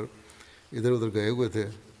الگ ہو کر ادھر ادھر گئے ہوئے تھے۔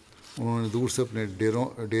 انہوں نے دور سے اپنے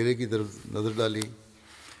ڈیرے کی طرف نظر ڈالی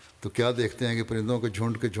تو کیا دیکھتے ہیں کہ پرندوں کے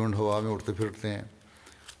جھنڈ ہوا میں اڑتے پھرتے ہیں۔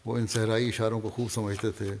 وہ ان صحرائی اشاروں کو خوب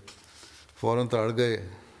سمجھتے تھے، فوراً تاڑ گئے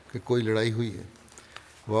کہ کوئی لڑائی ہوئی ہے۔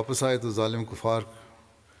 واپس آئے تو ظالم کفار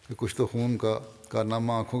کے کشت و خون کا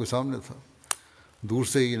کارنامہ آنکھوں کے سامنے تھا۔ دور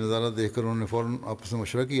سے یہ نظارہ دیکھ کر انہوں نے فوراً آپس میں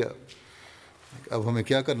مشورہ کیا کہ اب ہمیں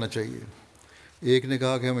کیا کرنا چاہیے۔ ایک نے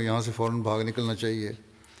کہا کہ ہمیں یہاں سے فوراً بھاگ نکلنا چاہیے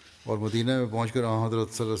اور مدینہ میں پہنچ کر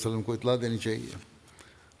حضرت صلی اللہ علیہ وسلم کو اطلاع دینی چاہیے،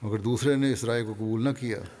 مگر دوسرے نے اس رائے کو قبول نہ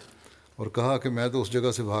کیا اور کہا کہ میں تو اس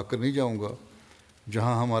جگہ سے بھاگ کر نہیں جاؤں گا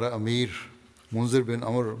جہاں ہمارا امیر منذر بن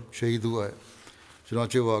عمر شہید ہوا ہے۔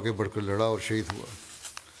 چنانچہ وہ آگے بڑھ کر لڑا اور شہید ہوا۔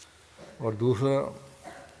 اور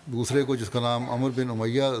دوسرے کو، جس کا نام عمر بن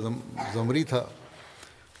امیہ زمری تھا،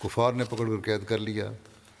 کفار نے پکڑ کر قید کر لیا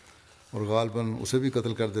اور غالباً اسے بھی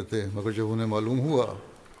قتل کر دیتے، مگر جب انہیں معلوم ہوا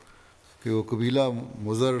کہ وہ قبیلہ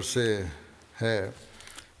مضر سے ہے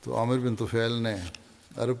تو عامر بن طفیل نے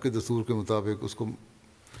عرب کے دستور کے مطابق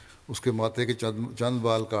اس کے ماتھے کے چند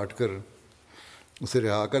بال کاٹ کر اسے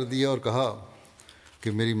رہا کر دیا اور کہا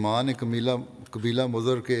کہ میری ماں نے قبیلہ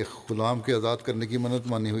مضر کے ایک غلام کے آزاد کرنے کی منت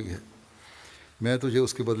مانی ہوئی ہے، میں تجھے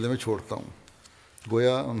اس کے بدلے میں چھوڑتا ہوں۔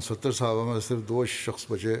 گویا ان 70 صحابہ میں صرف 2 شخص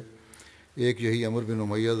بچے، ایک یہی عمر بن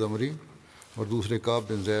امیہ زمری اور دوسرے کعب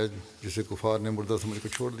بن زید، جسے کفار نے مردہ سمجھ کر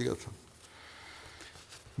چھوڑ دیا تھا۔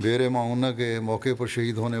 بیر معونہ کے موقع پر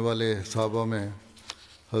شہید ہونے والے صحابہ میں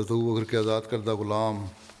حضرت ابوبکر کے آزاد کردہ غلام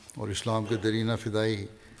اور اسلام کے درینہ فدائی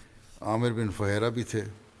عامر بن فہیرہ بھی تھے۔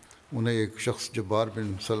 انہیں ایک شخص جبار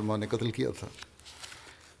بن سلمہ نے قتل کیا تھا۔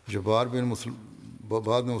 جبار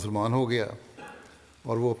بعد میں مسلمان ہو گیا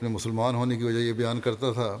اور وہ اپنے مسلمان ہونے کی وجہ یہ بیان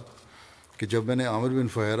کرتا تھا کہ جب میں نے عامر بن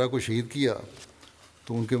فہیرہ کو شہید کیا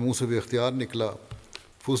تو ان کے منہ سے بے اختیار نکلا،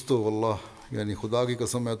 فزت واللہ، یعنی خدا کی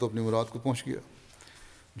قسم میں تو اپنی مراد کو پہنچ گیا۔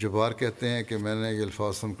 جبار کہتے ہیں کہ میں یہ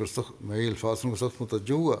الفاظ سن کر سخت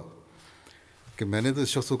متوجہ ہوا کہ میں نے تو اس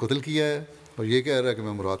شخص کو قتل کیا ہے اور یہ کہہ رہا ہے کہ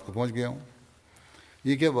میں مراد کو پہنچ گیا ہوں،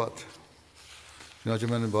 یہ کیا بات ہے؟ چنانچہ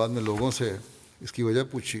میں نے بعد میں لوگوں سے اس کی وجہ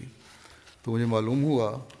پوچھی تو مجھے معلوم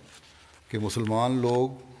ہوا کہ مسلمان لوگ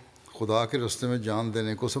خدا کے راستے میں جان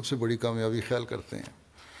دینے کو سب سے بڑی کامیابی خیال کرتے ہیں،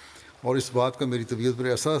 اور اس بات کا میری طبیعت پر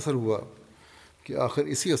ایسا اثر ہوا کہ آخر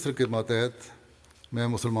اسی اثر کے ماتحت میں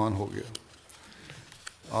مسلمان ہو گیا۔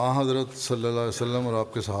 حضرت صلی اللہ علیہ وسلم اور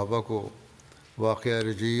آپ کے صحابہ کو واقعہ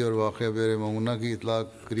رجی اور واقعہ بیر معونہ کی اطلاع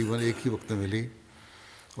قریباً ایک ہی وقت میں ملی،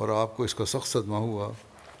 اور آپ کو اس کا سخت صدمہ ہوا،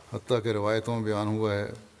 حتیٰ کہ روایتوں میں بیان ہوا ہے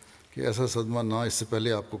کہ ایسا صدمہ نہ اس سے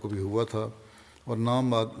پہلے آپ کو کبھی ہوا تھا اور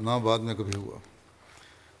نہ بعد میں کبھی ہوا۔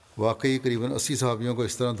 واقعی قریباً 80 صحابیوں کو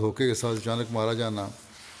اس طرح دھوکے کے ساتھ اچانک مارا جانا،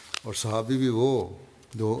 اور صحابی بھی وہ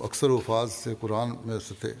جو اکثر الفاظ سے قرآن میں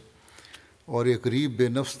سے تھے اور یہ قریب بے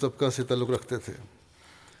نفس طبقہ سے تعلق رکھتے تھے،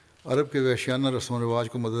 عرب کے وحشیانہ رسم و رواج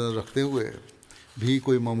کو مدنظر رکھتے ہوئے بھی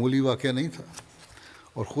کوئی معمولی واقعہ نہیں تھا۔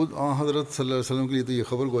 اور خود حضرت صلی اللہ علیہ وسلم کے لیے تو یہ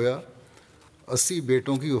خبر گویا 80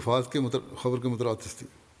 بیٹوں کی وفات کے خبر کے مترادف تھی،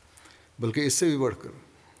 بلکہ اس سے بھی بڑھ کر،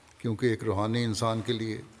 کیونکہ ایک روحانی انسان کے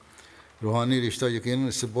لیے روحانی رشتہ یقیناً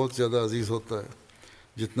اس سے بہت زیادہ عزیز ہوتا ہے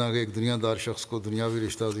جتنا کہ ایک دنیا دار شخص کو دنیاوی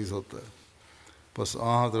رشتہ عزیز ہوتا ہے۔ بس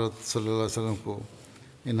حضرت صلی اللہ علیہ وسلم کو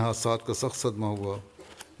ان حادثات کا سخت صدمہ ہوا،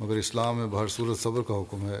 مگر اسلام میں بہر صورت صبر کا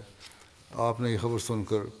حکم ہے۔ آپ نے یہ خبر سن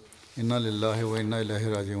کر انا للہ و انا الیہ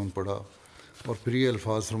راجعون پڑھا اور پھر یہ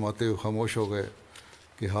الفاظ فرماتے ہوئے خاموش ہو گئے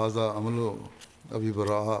کہ ھذا عمل ابی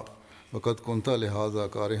براء وقد کنت لہذا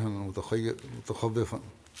کارہا متخوفا،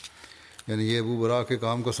 یعنی یہ ابو براء کے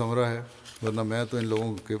کام کا ثمرہ ہے، ورنہ میں تو ان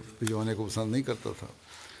لوگوں کے بھجوانے کو پسند نہیں کرتا تھا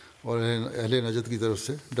اور اہل نجد کی طرف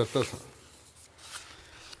سے ڈرتا تھا۔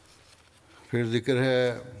 پھر ذکر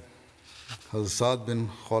ہے حضرت بن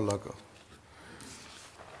خولہ کا۔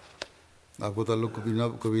 آپ کو تعلق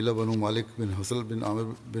قبیلہ بنو مالک بن حسل بن عامر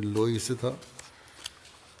بن لوئی سے تھا۔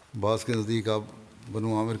 بعض کے نزدیک آپ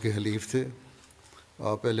بنو عامر کے حلیف تھے۔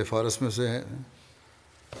 آپ اہل فارس میں سے ہیں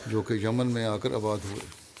جو کہ یمن میں آ کر آباد ہوئے۔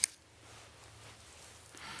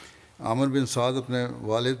 عامر بن سعد اپنے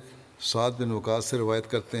والد سعد بن وقاص سے روایت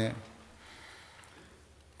کرتے ہیں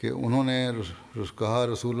کہ انہوں نے کہا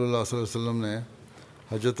رسول اللہ صلی اللہ علیہ وسلم نے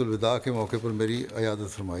حجۃ الوداع کے موقع پر میری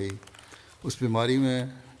عیادت فرمائی۔ اس بیماری میں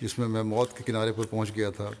جس میں میں موت کے کنارے پر پہنچ گیا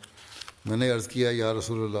تھا، میں نے عرض کیا یا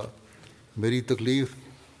رسول اللہ، میری تکلیف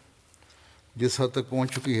جس حد تک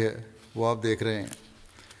پہنچ چکی ہے وہ آپ دیکھ رہے ہیں،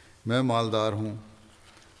 میں مالدار ہوں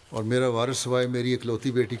اور میرا وارث سوائے میری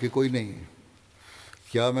اکلوتی بیٹی کے کوئی نہیں ہے،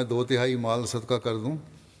 کیا میں 2/3 مال صدقہ کر دوں؟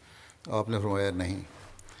 آپ نے فرمایا نہیں۔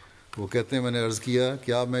 وہ کہتے ہیں میں نے عرض کیا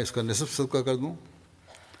کیا میں اس کا نصف صدقہ کر دوں؟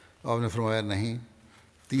 آپ نے فرمایا نہیں،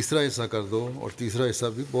 تیسرا حصہ کر دو، اور تیسرا حصہ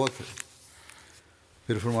بھی بہت ہے۔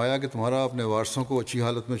 پھر فرمایا کہ تمہارا اپنے وارثوں کو اچھی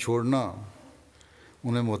حالت میں چھوڑنا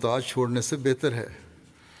انہیں محتاج چھوڑنے سے بہتر ہے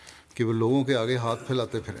کہ وہ لوگوں کے آگے ہاتھ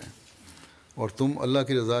پھیلاتے پھریں، اور تم اللہ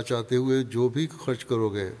کی رضا چاہتے ہوئے جو بھی خرچ کرو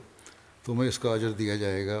گے تمہیں اس کا اجر دیا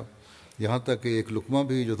جائے گا، یہاں تک کہ ایک لقمہ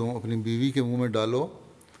بھی جو تم اپنی بیوی کے منہ میں ڈالو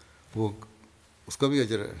وہ اس کا بھی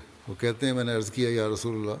اجر ہے۔ وہ کہتے ہیں میں نے عرض کیا یا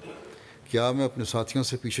رسول اللہ، کیا میں اپنے ساتھیوں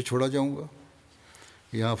سے پیچھے چھوڑا جاؤں گا؟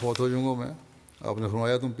 یہاں فوت ہو جاؤں گا میں؟ آپ نے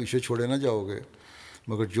فرمایا تم پیچھے چھوڑے نہ جاؤ گے،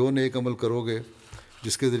 مگر جو نیک عمل کرو گے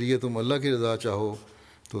جس کے ذریعے تم اللہ کی رضا چاہو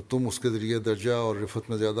تو تم اس کے ذریعے درجہ اور رفت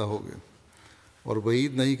میں زیادہ ہوگے، اور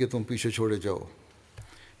بعید نہیں کہ تم پیچھے چھوڑے جاؤ،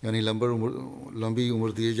 یعنی لمبی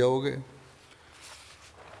عمر دیے جاؤ گے،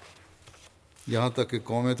 یہاں تک کہ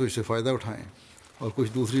قومیں تو اس سے فائدہ اٹھائیں اور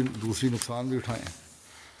کچھ دوسری نقصان بھی اٹھائیں۔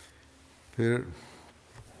 پھر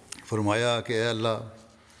فرمایا کہ اے اللہ،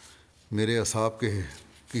 میرے اصحاب کی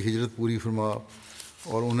ہجرت پوری فرما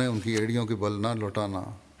اور انہیں ان کی ایڑیوں کے بل نہ لوٹانا۔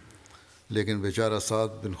 لیکن بیچارہ سعد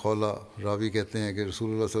بن خولہ، راوی کہتے ہیں کہ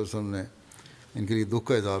رسول اللہ صلی اللہ علیہ وسلم نے ان کے لیے دکھ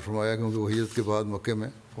کا اظہار فرمایا، کیونکہ وہ ہجرت کے بعد مکے میں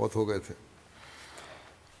فوت ہو گئے تھے۔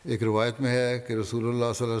 ایک روایت میں ہے کہ رسول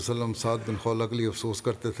اللہ صلی اللہ علیہ وسلم سعد بن خولہ کے لیے افسوس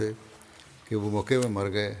کرتے تھے کہ وہ مکے میں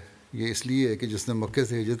مر گئے، یہ اس لیے کہ جس نے مکے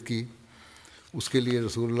سے ہجرت کی اس کے لیے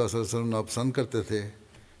رسول اللہ صلی اللہ علیہ وسلم ناپسند کرتے تھے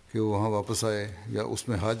کہ وہ وہاں واپس آئے یا اس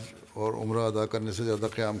میں حج اور عمرہ ادا کرنے سے زیادہ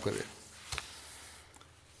قیام کرے۔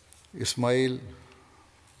 اسماعیل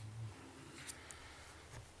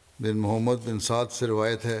بن محمد بن سعد سے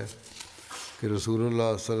روایت ہے کہ رسول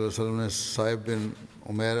اللہ صلی اللہ علیہ وسلم نے صائب بن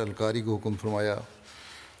عمیر القاری کو حکم فرمایا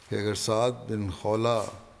کہ اگر سعد بن خولہ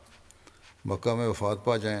مکہ میں وفات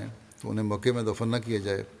پا جائیں تو انہیں مکے میں دفن نہ کیا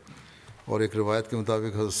جائے، اور ایک روایت کے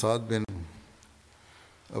مطابق حضرت سعد بن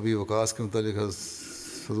ابی وقاص کے متعلق حضور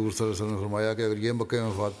صلی اللہ علیہ وسلم نے فرمایا کہ اگر یہ مکے میں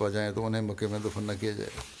وفات پا جائیں تو انہیں مکے میں دفن نہ کیا جائے۔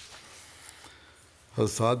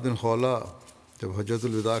 حضرت سعد بن خولہ جب حجۃ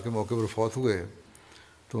الوداع کے موقع پر فوت ہوئے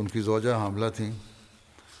تو ان کی زوجہ حاملہ تھیں۔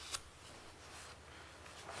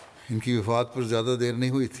 ان کی وفات پر زیادہ دیر نہیں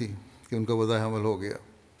ہوئی تھی کہ ان کا وضع حمل ہو گیا،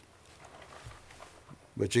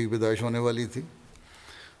 بچے کی پیدائش ہونے والی تھی۔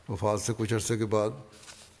 وفات سے کچھ عرصے کے بعد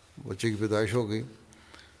بچے کی پیدائش ہو گئی۔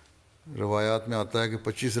 روایات میں آتا ہے کہ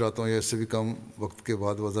 25 راتوں یا اس سے بھی کم وقت کے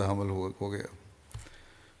بعد وضع حمل ہو گیا۔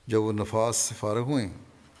 جب وہ نفاس سے فارغ ہوئیں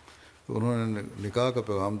تو انہوں نے نکاح کا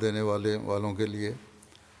پیغام دینے والوں کے لیے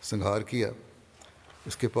سنگھار کیا۔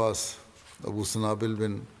 اس کے پاس ابو سنابل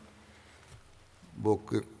بن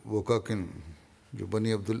بوکاکن جو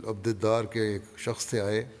بنی عبد الدار کے ایک شخص تھے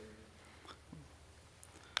آئے۔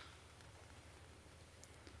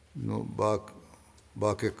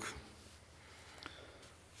 باکک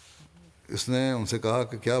اس نے ان سے کہا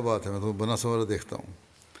کہ کیا بات ہے، میں تمہیں بنا سنورا دیکھتا ہوں،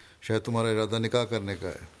 شاید تمہارا ارادہ نکاح کرنے کا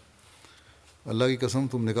ہے۔ اللہ کی قسم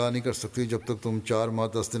تم نکاح نہیں کر سکتی جب تک تم 4 ماہ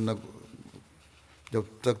 10 دن جب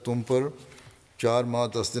تک تم پر 4 ماہ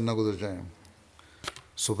 10 دن نہ گزر جائیں۔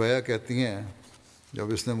 سبیہ کہتی ہیں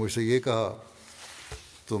جب اس نے مجھ سے یہ کہا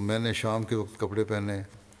تو میں نے شام کے وقت کپڑے پہنے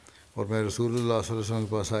اور میں رسول اللہ صلی اللہ علیہ وسلم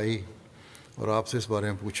کے پاس آئی اور آپ سے اس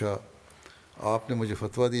بارے میں پوچھا۔ آپ نے مجھے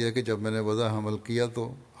فتویٰ دیا کہ جب میں نے وضع حمل کیا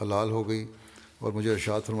تو حلال ہو گئی، اور مجھے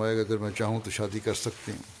ارشاد فرمایا کہ اگر میں چاہوں تو شادی کر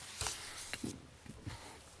سکتی ہوں۔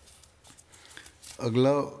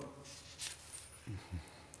 اگلا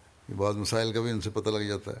بعض مسائل کا بھی ان سے پتہ لگ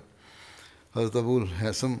جاتا ہے۔ حضرت ابو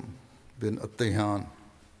الحسم بن التیحان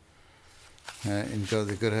ہیں، ان کا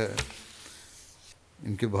ذکر ہے۔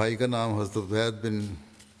 ان کے بھائی کا نام حضرت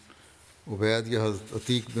عبید یا حضرت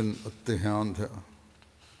عتیق بن التیحان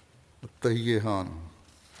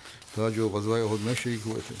تھا جو غزوہ احد میں شریک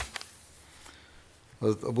ہوئے تھے۔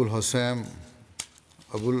 حضرت ابو الحسم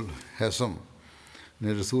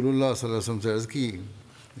نے رسول اللہ صلی اللہ علیہ وسلم سے عرض کی،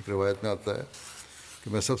 ایک روایت میں آتا ہے کہ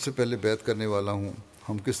میں سب سے پہلے بیعت کرنے والا ہوں،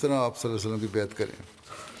 ہم کس طرح آپ صلی اللہ علیہ وسلم کی بیعت کریں؟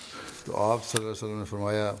 تو آپ صلی اللہ علیہ وسلم نے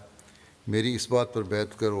فرمایا، میری اس بات پر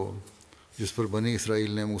بیعت کرو جس پر بنی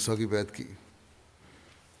اسرائیل نے موسیٰ کی بیعت کی۔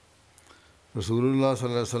 رسول اللہ صلی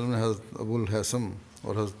اللہ علیہ وسلم نے حضرت ابو الحسم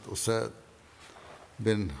اور حضرت اسید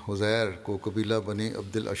بن حزیر کو قبیلہ بنی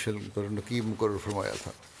عبد الاشل پر نقیب مقرر فرمایا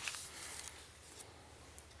تھا۔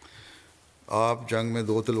 آپ جنگ میں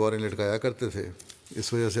 2 تلواریں لٹکایا کرتے تھے،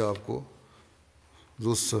 اس وجہ سے آپ کو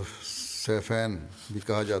ذو السیفین بھی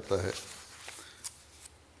کہا جاتا ہے۔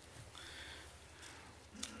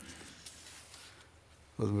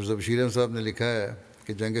 حضرت مرزا بشیر احمد صاحب نے لکھا ہے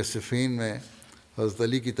کہ جنگ صفین میں حضرت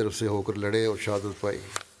علی کی طرف سے ہو کر لڑے اور شہادت پائی۔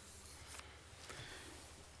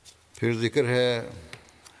 پھر ذکر ہے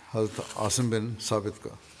حضرت عاصم بن ثابت کا۔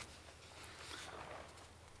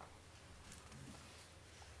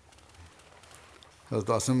 حضرت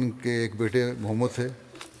عاصم کے ایک بیٹے محمد تھے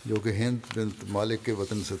جو کہ ہند بنت مالک کے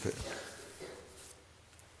وطن سے تھے۔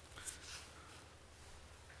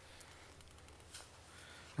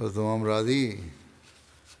 حضرت امام راضی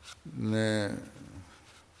نے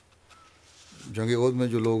جنگ احد میں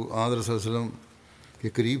جو لوگ حضرت صلی اللہ علیہ وسلم کے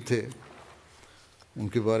قریب تھے ان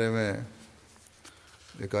کے بارے میں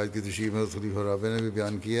ایک آیت کی تشریح میں خلیفہ رابع نے بھی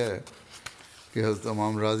بیان کیا ہے کہ حضرت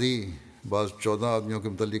امام راضی بعض 14 آدمیوں کے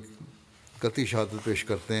متعلق قطعی شہادت پیش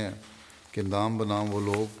کرتے ہیں کہ نام بنام وہ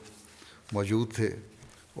لوگ موجود تھے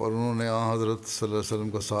اور انہوں نے حضرت صلی اللہ علیہ وسلم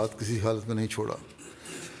کا ساتھ کسی حالت میں نہیں چھوڑا۔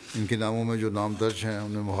 ان کے ناموں میں جو نام درج ہیں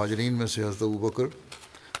ان میں مہاجرین میں سے حضرت ابوبکر،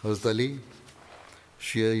 حضرت علی،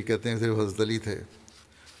 شیعہ یہ کہتے ہیں صرف حضرت علی تھے،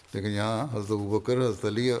 لیکن یہاں حضرت ابوبکر، حضرت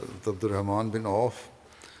علی، حضرت عبد الرحمن بن عوف،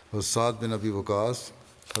 حضرت سعد بن ابی وقاص،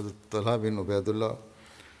 حضرت طلحہ بن عبید اللہ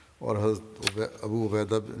اور حضرت ابو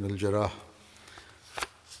عبیدہ بن الجراح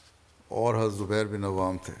اور حضرت زبیر بن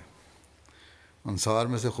عوام تھے۔ انصار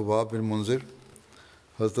میں سے خباب بن منذر،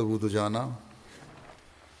 حضرت ابو دجانہ،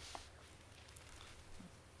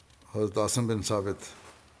 حضرت عاصم بن ثابت،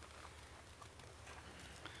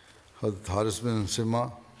 حضرت حارث بن سمہ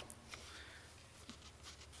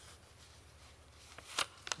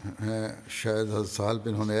ہیں، شاید حضرت سہل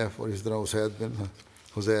بن حنیف، اور اس طرح اسید بن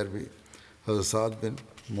حزیر بھی، حضرت سعد بن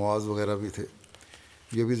معاذ وغیرہ بھی تھے۔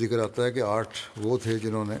 یہ بھی ذکر آتا ہے کہ 8 وہ تھے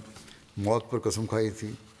جنہوں نے موت پر قسم کھائی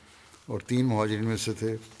تھی، اور 3 مہاجرین میں سے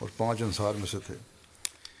تھے اور 5 انصار میں سے تھے۔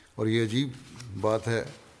 اور یہ عجیب بات ہے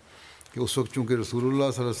کہ اس وقت چونکہ رسول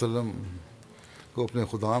اللہ صلی اللہ علیہ وسلم کو اپنے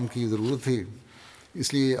خدام کی ضرورت تھی،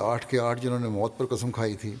 اس لیے 8 کے 8 جنہوں نے موت پر قسم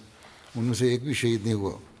کھائی تھی ان میں سے ایک بھی شہید نہیں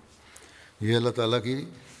ہوا۔ یہ اللہ تعالیٰ کی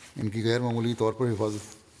ان کی غیر معمولی طور پر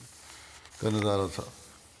حفاظت کا نظارہ تھا۔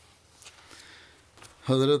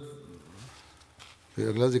 حضرت پھر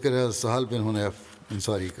اگلا ذکر ہے سہل بن حنیف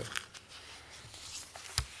انصاری کا۔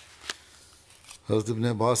 حضرت ابن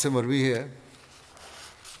عباس سے مروی ہے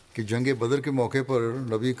کہ جنگ بدر کے موقع پر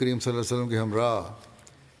نبی کریم صلی اللہ علیہ وسلم کے ہمراہ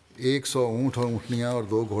 100 اونٹ اور اونٹنیاں اور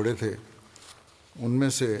 2 گھوڑے تھے۔ ان میں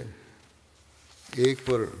سے ایک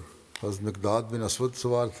پر حضرت مقداد بن اسود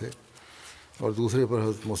سوار تھے اور دوسرے پر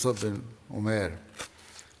حضرت مصعب بن عمیر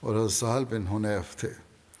اور حضرت سہل بن حنیف تھے۔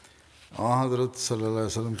 حضرت صلی اللہ علیہ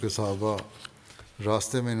وسلم کے صحابہ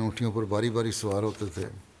راستے میں ان اونٹیوں پر باری باری سوار ہوتے تھے۔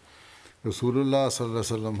 رسول اللہ صلی اللہ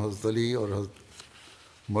علیہ وسلم، حضرت علی اور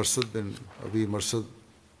حضرت مرثد بن ابی مرثد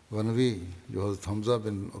غنوی جو حضرت حمزہ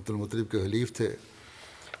بن عبد المطلب کے حلیف تھے،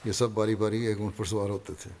 یہ سب باری باری ایک اونٹ پر سوار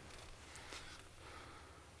ہوتے تھے۔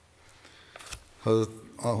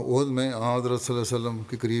 حضرت احد میں حضرت صلی اللہ علیہ وسلم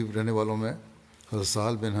کے قریب رہنے والوں میں حضرت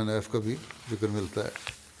سہل بن حنیف کا بھی ذکر ملتا ہے۔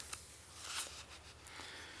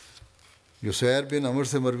 یسیر بن عمر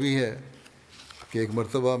سے مروی ہے کہ ایک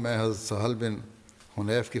مرتبہ میں حضرت سہل بن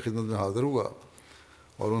حنیف کی خدمت میں حاضر ہوا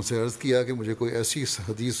اور ان سے عرض کیا کہ مجھے کوئی ایسی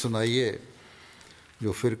حدیث سنائیے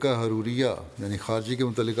جو فرقہ حروریہ یعنی خارجی کے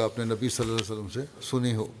متعلق آپ نے نبی صلی اللہ علیہ وسلم سے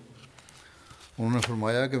سنی ہو۔ انہوں نے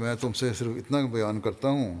فرمایا کہ میں تم سے صرف اتنا بیان کرتا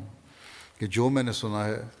ہوں کہ جو میں نے سنا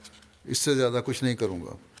ہے اس سے زیادہ کچھ نہیں کروں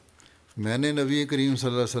گا۔ میں نے نبی کریم صلی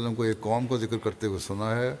اللہ علیہ وسلم کو ایک قوم کو ذکر کرتے ہوئے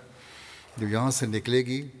سنا ہے جو یہاں سے نکلے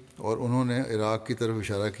گی، اور انہوں نے عراق کی طرف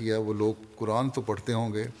اشارہ کیا۔ وہ لوگ قرآن تو پڑھتے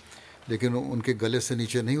ہوں گے لیکن ان کے گلے سے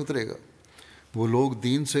نیچے نہیں اترے گا۔ وہ لوگ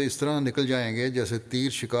دین سے اس طرح نکل جائیں گے جیسے تیر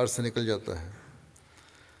شکار سے نکل جاتا ہے۔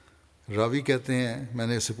 راوی کہتے ہیں میں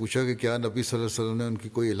نے اس سے پوچھا کہ کیا نبی صلی اللہ علیہ وسلم نے ان کی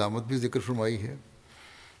کوئی علامت بھی ذکر فرمائی ہے؟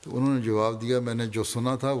 تو انہوں نے جواب دیا میں نے جو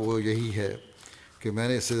سنا تھا وہ یہی ہے کہ میں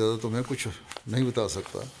نے اس سے زیادہ تمہیں کچھ نہیں بتا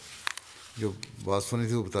سکتا، جو بات سنی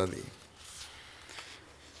تھی وہ بتا دی،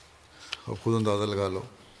 اب خود اندازہ لگا لو۔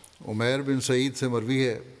 عمیر بن سعید سے مروی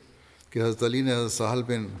ہے کہ حضرت علی نے حضرت سہل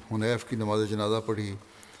بن حنیف کی نماز جنازہ پڑھی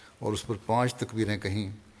اور اس پر 5 تکبیریں کہیں۔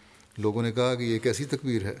 لوگوں نے کہا کہ یہ کیسی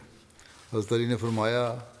تکبیر ہے؟ حضرت علی نے فرمایا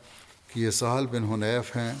کہ یہ سہل بن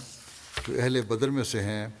حنیف ہیں جو اہل بدر میں سے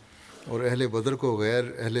ہیں، اور اہل بدر کو غیر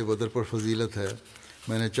اہل بدر پر فضیلت ہے۔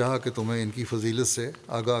 میں نے چاہا کہ تمہیں ان کی فضیلت سے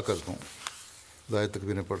آگاہ کر دوں، زائد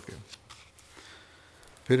تکبیریں پڑھ کے۔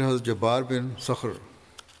 پھر حضرت جبار بن صخر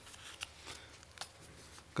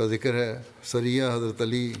کا ذکر ہے۔ سریہ حضرت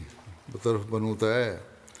علی بطرف بنو طیع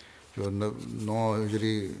جو 9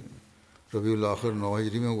 ہجری ربیع الاخر 9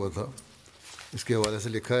 ہجری میں ہوا تھا، اس کے حوالے سے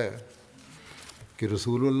لکھا ہے کہ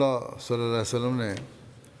رسول اللہ صلی اللہ علیہ وسلم نے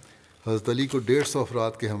حضرت علی کو 150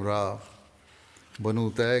 افراد کے ہمراہ بنو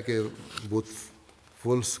طیع کے بت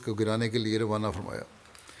فلس کو گرانے کے لیے روانہ فرمایا۔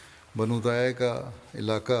 بنو طیع کا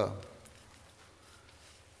علاقہ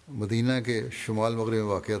مدینہ کے شمال مغرب میں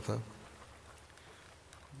واقع تھا۔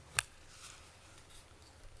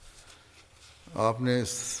 آپ نے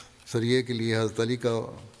اس سریے کے لیے حضرت علی کا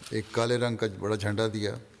ایک کالے رنگ کا بڑا جھنڈا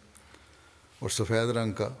دیا اور سفید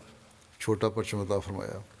رنگ کا چھوٹا پرچم عطا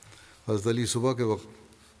فرمایا۔ حضرت علی صبح کے وقت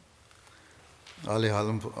آل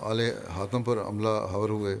حاتم پر حملہ آور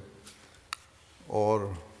ہوئے اور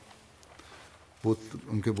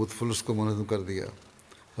ان کے بت فلس کو منہدم کر دیا۔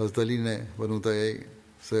 حضرت علی نے بنو طیع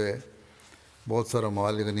سے بہت سارا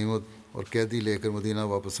مال غنیمت اور قیدی لے کر مدینہ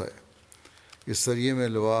واپس آئے۔ اس سریے میں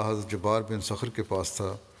لواء حضرت جبار بن صخر کے پاس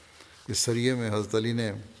تھا۔ اس سریے میں حضرت علی نے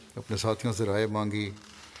اپنے ساتھیوں سے رائے مانگی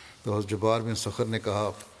تو حضرت جبار بن صخر نے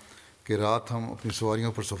کہا کہ رات ہم اپنی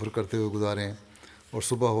سواریوں پر سفر کرتے ہوئے گزاریں اور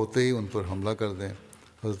صبح ہوتے ہی ان پر حملہ کر دیں۔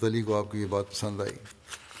 حضرت علی کو آپ کی یہ بات پسند آئی۔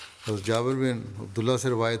 حضرت جابر بن عبداللہ سے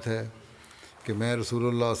روایت ہے کہ میں رسول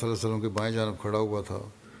اللہ صلی اللہ علیہ وسلم کے بائیں جانب کھڑا ہوا تھا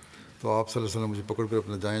تو آپ صلی اللہ علیہ وسلم مجھے پکڑ کر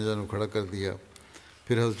اپنے دائیں جانب کھڑا کر دیا۔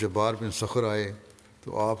 پھر حضرت جبار بن صخر آئے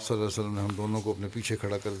تو آپ صلی اللہ علیہ وسلم نے ہم دونوں کو اپنے پیچھے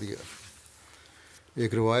کھڑا کر دیا۔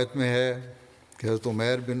 ایک روایت میں ہے کہ حضرت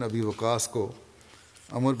عمیر بن ابی وقاص کو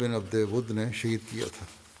عمر بن عبد ود نے شہید کیا تھا۔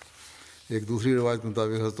 ایک دوسری روایت کے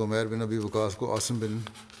مطابق حضرت عمیر بن ابی وقاص کو عاصم بن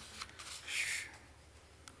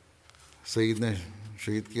سعید نے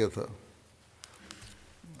شہید کیا تھا۔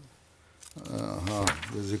 ہاں،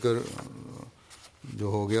 یہ ذکر جو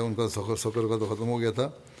ہو گیا ان کا سفر کا تو ختم ہو گیا تھا۔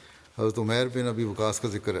 حضرت عمیر بن ابی وقاص کا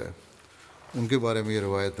ذکر ہے، ان کے بارے میں یہ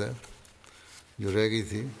روایت ہے جو رہ گئی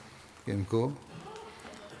تھی کہ ان کو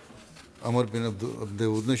عمر بن عبد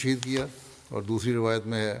ود نے شہید کیا، اور دوسری روایت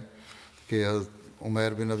میں ہے کہ حضرت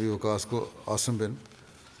عمیر بن ابی وقاص کو عاصم بن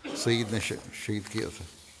سعید نے شہید کیا تھا۔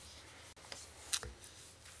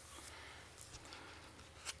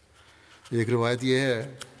 ایک روایت یہ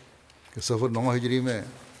ہے کہ سفر 9 ہجری میں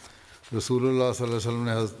رسول اللہ صلی اللہ علیہ وسلم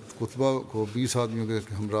نے حضرت قطبہ کو 20 آدمیوں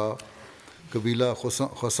کے ہمراہ قبیلہ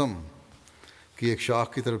خصم کی ایک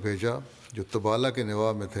شاخ کی طرف بھیجا جو تبالہ کے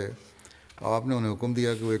نواح میں تھے۔ آپ نے انہیں حکم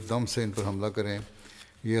دیا کہ وہ ایک دم سے ان پر حملہ کریں۔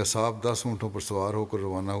 یہ اصحاب 10 اونٹوں پر سوار ہو کر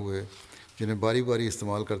روانہ ہوئے جنہیں باری باری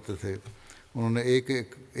استعمال کرتے تھے۔ انہوں نے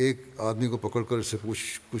ایک آدمی کو پکڑ کر اس سے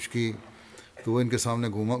پوچھ کی تو وہ ان کے سامنے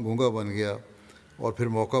گونگا بن گیا اور پھر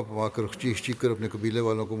موقع پا کر چیخ کر اپنے قبیلے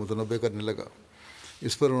والوں کو متنبع کرنے لگا۔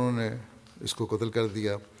 اس پر انہوں نے اس کو قتل کر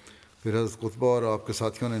دیا۔ پھر حضرت قطبہ اور آپ کے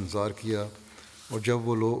ساتھیوں نے انتظار کیا، اور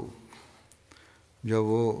جب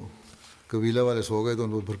وہ قبیلہ والے سو گئے تو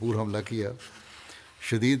انہوں نے بھرپور حملہ کیا۔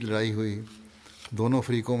 شدید لڑائی ہوئی، دونوں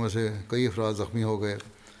فریقوں میں سے کئی افراد زخمی ہو گئے۔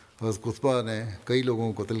 حضرت قطبہ نے کئی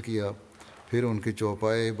لوگوں کو قتل کیا، پھر ان کے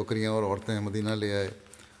چوپائے، بکریاں اور عورتیں مدینہ لے آئے۔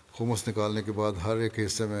 خمس نکالنے کے بعد ہر ایک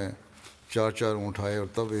حصے میں 4 اونٹ آئے، اور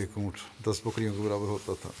تب ایک اونٹ 10 بکریوں کے برابر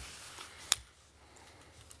ہوتا تھا۔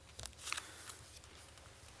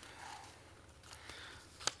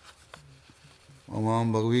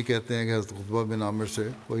 امام بغوی کہتے ہیں کہ حضرت قطبہ بن عامر سے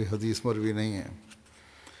کوئی حدیث مروی نہیں ہے۔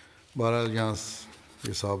 بہرحال یہاں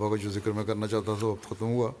یہ صحابہ کا جو ذکر میں کرنا چاہتا تھا وہ اب ختم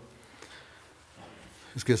ہوا۔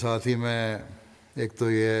 اس کے ساتھ ہی میں ایک تو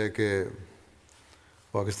یہ ہے کہ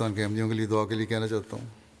پاکستان کے احمدیوں کے لیے دعا کے لیے کہنا چاہتا ہوں،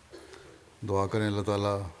 دعا کریں اللہ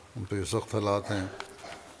تعالیٰ ان پہ جو سخت حالات ہیں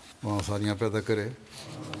وہاں آسانیاں پیدا کرے،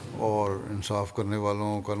 اور انصاف کرنے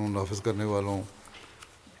والوں، قانون نافذ کرنے والوں،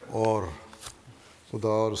 اور خدا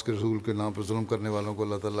اور اس کے رسول کے نام پر ظلم کرنے والوں کو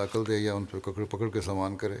اللہ تعالیٰ عقل دے یا ان پہ پکڑ کے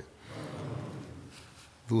سامان کرے۔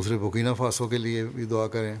 دوسرے بورکینا فاسو کے لیے بھی دعا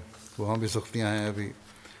کریں، وہاں بھی سختیاں ہیں ابھی،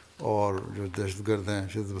 اور جو دہشت گرد ہیں،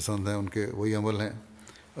 شدت پسند ہیں، ان کے وہی عمل ہیں،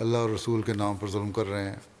 اللہ اور رسول کے نام پر ظلم کر رہے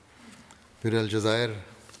ہیں۔ پھر الجزائر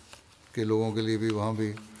کے لوگوں کے لیے بھی وہاں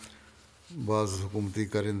بھی بعض حکومتی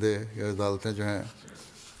کارندے یا عدالتیں جو ہیں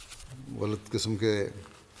غلط قسم کے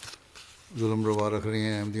ظلم روا رکھ رہی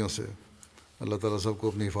ہیں احمدیوں سے۔ اللہ تعالیٰ سب کو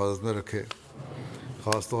اپنی حفاظت میں رکھے،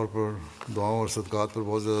 خاص طور پر دعاؤں اور صدقات پر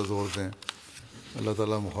بہت زیادہ زور دیں۔ اللہ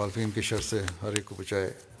تعالیٰ مخالفین کی شر سے ہر ایک کو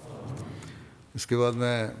بچائے۔ اس کے بعد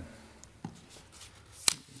میں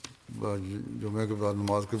جمعہ کے بعد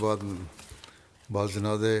نماز کے بعد بعض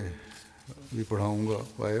جنازے بھی پڑھاؤں گا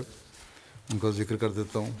غائب، ان کا ذکر کر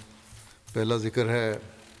دیتا ہوں۔ پہلا ذکر ہے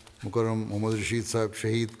مکرم محمد رشید صاحب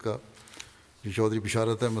شہید کا، جو چودھری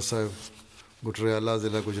بشارت احمد صاحب گٹریالہ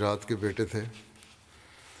ضلع گجرات کے بیٹے تھے۔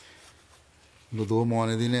 وہ 2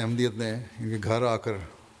 معاندین احمدیت نے ان کے گھر آ کر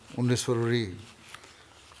 19 فروری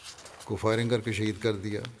کو فائرنگ کر کے شہید کر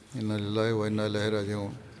دیا۔ انا للہ و انا الیہ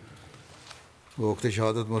راجعون۔ وہ وقت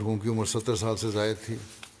شہادت مرحوم کی عمر 70 سال سے زائد تھی۔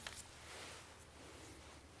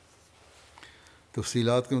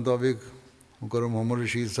 تفصیلات کے مطابق مکرم محمد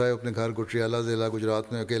رشید صاحب اپنے گھر گٹریالہ ضلع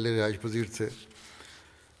گجرات میں اکیلے رہائش پذیر تھے،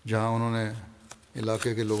 جہاں انہوں نے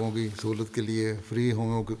علاقے کے لوگوں کی سہولت کے لیے فری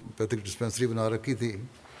ہومیوپیتھک ڈسپینسری بنا رکھی تھی،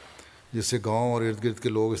 جس سے گاؤں اور ارد گرد کے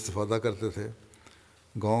لوگ استفادہ کرتے تھے۔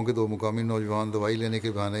 گاؤں کے 2 مقامی نوجوان دوائی لینے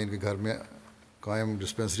کے بہانے ان کے گھر میں قائم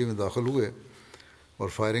ڈسپینسری میں داخل ہوئے اور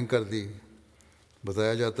فائرنگ کر دی۔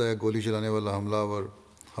 بتایا جاتا ہے گولی چلانے والا حملہ آور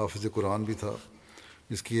حافظ قرآن بھی تھا،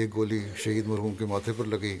 جس کی ایک گولی شہید مرحوم کے ماتھے پر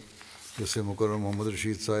لگی، جس سے مکرم محمد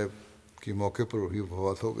رشید صاحب کی موقع پر ہی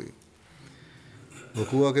وفات ہو گئی۔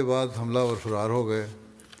 وقوعہ کے بعد حملہ آور فرار ہو گئے۔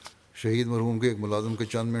 شہید مرحوم کے ایک ملازم کے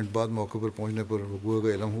چند منٹ بعد موقع پر پہنچنے پر وقوعے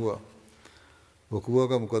کا علم ہوا۔ وقوعہ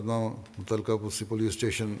کا مقدمہ متعلقہ پولیس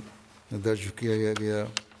اسٹیشن میں درج کیا گیا۔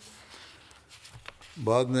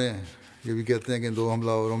 بعد میں یہ بھی کہتے ہیں کہ ان 2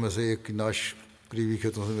 حملہ آوروں میں سے ایک کی نعش قریبی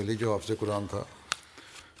کھیتوں سے ملی جو حافظ قرآن تھا،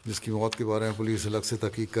 جس کی موت کے بارے میں پولیس الگ سے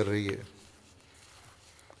تحقیق کر رہی ہے۔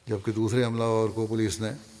 جبکہ دوسرے حملہ آور کو پولیس نے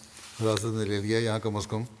حراست میں لے لیا. یہاں کم از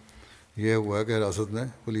کم یہ ہوا ہے کہ حراست میں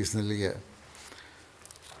پولیس نے لیا ہے.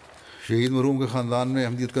 شہید مرحوم کے خاندان میں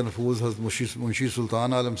احمدیت کا نفوذ حضرت منشی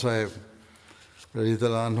سلطان عالم صاحب رضی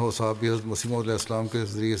اللہ عنہ صاحب بھی حضرت مسیح موعود علیہ السلام کے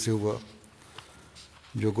ذریعے سے ہوا،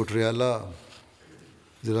 جو گٹریالہ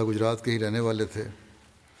ضلع گجرات کے ہی رہنے والے تھے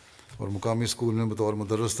اور مقامی اسکول میں بطور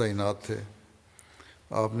مدرس تعینات تھے.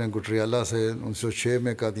 آپ نے گٹریالہ سے 1906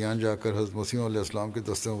 میں قادیان جا کر حضرت مسیح علیہ السلام کے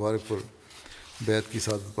دست مبارک پر بیعت کی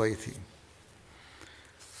سعادت پائی تھی.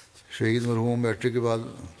 شہید مرحوم میٹرک کے بعد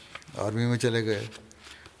آرمی میں چلے گئے.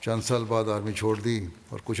 چند سال بعد آرمی چھوڑ دی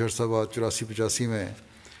اور کچھ عرصہ بعد 84-85 میں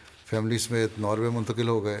فیملی سمیت ناروے منتقل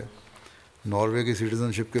ہو گئے. ناروے کی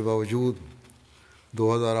سٹیزن شپ کے باوجود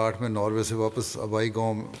 2008 میں ناروے سے واپس آبائی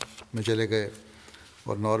گاؤں میں چلے گئے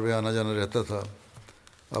اور ناروے آنا جانا رہتا تھا.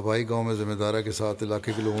 آبائی گاؤں میں ذمہ دارہ کے ساتھ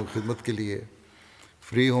علاقے کے لوگوں کی خدمت کے لیے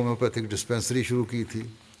فری ہومیوپیتھک ڈسپینسری شروع کی تھی.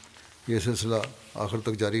 یہ سلسلہ آخر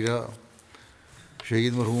تک جاری رہا.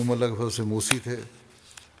 شہید مرحوم اللہ کے فضل سے موسی تھے.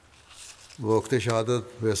 وہ وقت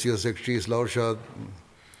شہادت ویسیع سیکرٹری اصلاح ارشاد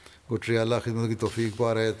گٹریالہ خدمت کی توفیق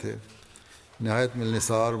پا رہے تھے. نہایت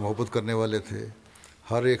ملنسار محبت کرنے والے تھے.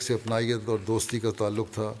 ہر ایک سے اپنائیت اور دوستی کا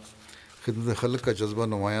تعلق تھا. خدمت خلق کا جذبہ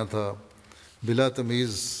نمایاں تھا. بلا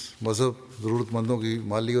تمیز مذہب ضرورت مندوں کی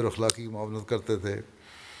مالی اور اخلاقی معاونت کرتے تھے.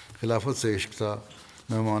 خلافت سے عشق تھا.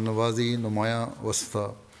 مہمان نوازی نمایاں وصف تھا.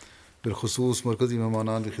 بالخصوص مرکزی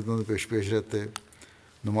مہمانان کی خدمت میں پیش رہتے.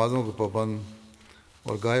 نمازوں کے پابند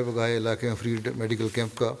اور گاہے بگاہے علاقے میں فری میڈیکل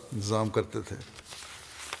کیمپ کا انتظام کرتے تھے.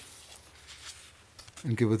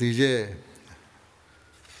 ان کے بھتیجے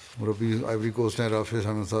مربی آئیوری کوسٹ ہیں رافع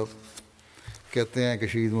احمد صاحب کہتے ہیں کہ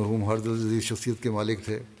شہید مرحوم ہر دل عزیز شخصیت کے مالک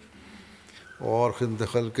تھے اور خدمت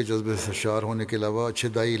خلق کے جذبے سے سرشار ہونے کے علاوہ اچھے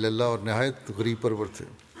داعی اللہ اور نہایت غریب پرور تھے.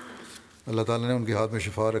 اللہ تعالیٰ نے ان کے ہاتھ میں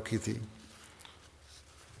شفا رکھی تھی.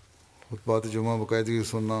 خطبات جمعہ باقاعدگی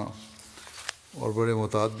سننا اور بڑے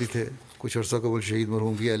محتاط بھی تھے. کچھ عرصہ قبل شہید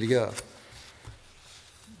مرحوم کی اہلیہ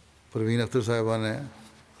پروین اختر صاحبہ نے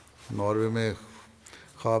ناروے میں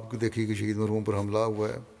خواب دیکھی کہ شہید مرحوم پر حملہ ہوا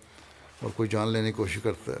ہے اور کوئی جان لینے کی کوشش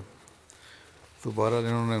کرتا ہے. تو بہرحال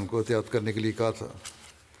انہوں نے ان کو احتیاط کرنے کے لیے کہا تھا.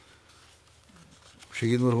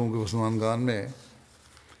 شہید مرحوم کے پسماندگان میں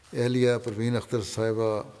اہلیہ پروین اختر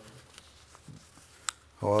صاحبہ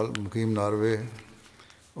ہال مقیم ناروے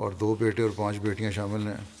اور 2 بیٹے اور 5 بیٹیاں شامل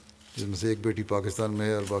ہیں، جس میں سے ایک بیٹی پاکستان میں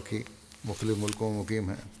ہے اور باقی مختلف ملکوں میں مقیم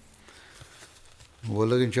ہیں.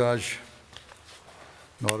 مبلغ انچارج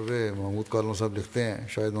ناروے محمود کالوں صاحب لکھتے ہیں،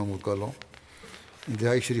 شاید محمود کالوں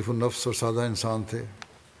انتہائی شریف النفس اور سادہ انسان تھے.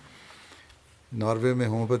 ناروے میں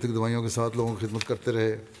ہومیوپیتھک دوائیوں کے ساتھ لوگوں کی خدمت کرتے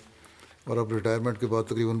رہے اور اب ریٹائرمنٹ کے بعد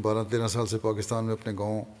تقریباً 12-13 سال سے پاکستان میں اپنے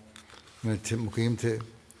گاؤں میں مقیم تھے.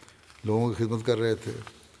 لوگوں کی خدمت کر رہے تھے.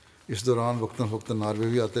 اس دوران وقتاً فوقتاً ناروے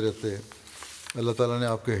بھی آتے رہتے. اللہ تعالیٰ نے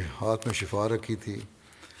آپ کے ہاتھ میں شفا رکھی تھی.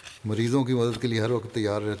 مریضوں کی مدد کے لیے ہر وقت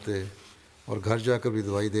تیار رہتے اور گھر جا کر بھی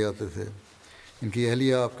دوائی دے آتے تھے. ان کی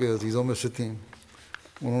اہلیہ آپ کے عزیزوں میں سے تھیں.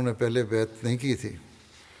 انہوں نے پہلے بیعت نہیں کی تھی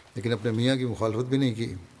لیکن اپنے میاں کی مخالفت بھی نہیں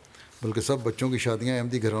کی، بلکہ سب بچوں کی شادیاں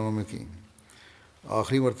احمدی گھرانوں میں کیں.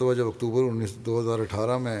 آخری مرتبہ جب اکتوبر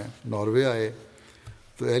 2018 میں ناروے آئے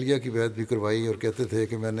تو اہلیہ کی بیعت بھی کروائی اور کہتے تھے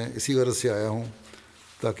کہ میں نے اسی غرض سے آیا ہوں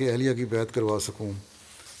تاکہ اہلیہ کی بیعت کروا سکوں.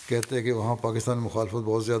 کہتے ہیں کہ وہاں پاکستان میں مخالفت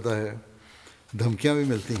بہت زیادہ ہے، دھمکیاں بھی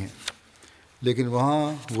ملتی ہیں، لیکن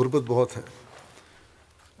وہاں غربت بہت ہے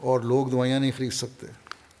اور لوگ دوائیاں نہیں خرید سکتے.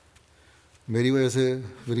 میری وجہ سے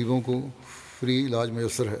غریبوں کو فری علاج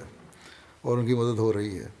میسر ہے اور ان کی مدد ہو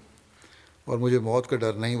رہی ہے اور مجھے موت کا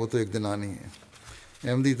ڈر نہیں، وہ تو ایک دن آنی ہے.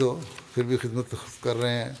 احمدی تو پھر بھی خدمت کر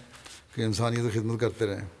رہے ہیں کہ انسانیت کی خدمت کرتے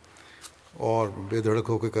رہیں اور بے دھڑک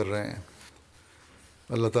ہو کے کر رہے ہیں.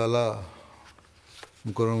 اللہ تعالیٰ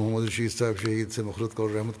مکرم محمد رشید صاحب شہید سے مغفرت اور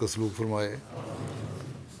رحمت کا سلوک فرمائے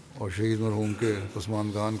اور شہید مرحوم کے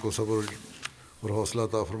پسماندگان کو صبر اور حوصلہ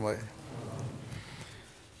عطا فرمائے.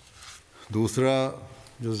 دوسرا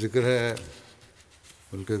جو ذکر ہے،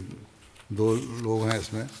 بلکہ 2 لوگ ہیں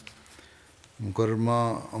اس میں، مکرمہ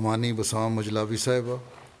امانی بسام مجلاوی صاحبہ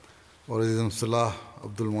اور عزیزم صلاح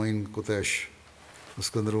عبد المعین قتیش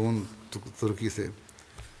اسکندرون ترکی سے.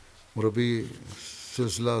 مربی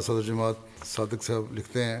سلسلہ صدر جماعت صادق صاحب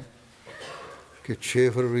لکھتے ہیں کہ 6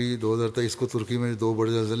 فروری 2023 کو ترکی میں 2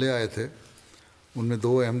 بڑے زلزلے آئے تھے. ان میں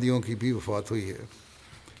 2 احمدیوں کی بھی وفات ہوئی ہے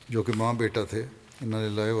جو کہ ماں بیٹا تھے. انا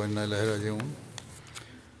للہ و انا الیہ راجعون.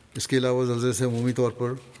 اس کے علاوہ زلزلے سے عمومی طور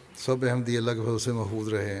پر سب احمدی اللہ کے فضل سے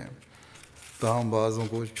محفوظ رہے ہیں، تاہم بعضوں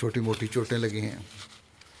کو چھوٹی موٹی چوٹیں لگی ہیں.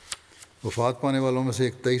 وفات پانے والوں میں سے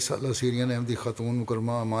ایک 23 سالہ سیرین احمدی خاتون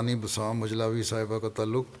مکرمہ امانی بسام مجلاوی صاحبہ کا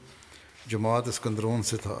تعلق جماعت اسکندرون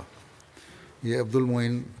سے تھا. یہ عبد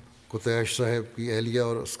المعین قتیش صاحب کی اہلیہ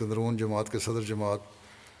اور اسکندرون جماعت کے صدر جماعت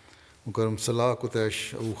مکرم صلاح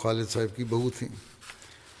قتیش ابو خالد صاحب کی بہو تھیں۔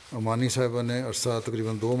 امانی صاحبہ نے عرصہ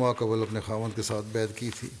تقریباً 2 ماہ قبل اپنے خاوند کے ساتھ بیعت کی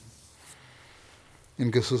تھی۔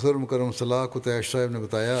 ان کے سسر مکرم صلاح قتیش صاحب نے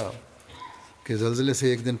بتایا کہ زلزلے سے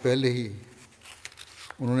ایک دن پہلے ہی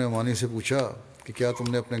انہوں نے امانی سے پوچھا کہ کیا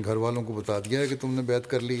تم نے اپنے گھر والوں کو بتا دیا ہے کہ تم نے بیعت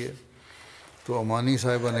کر لی ہے؟ تو امانی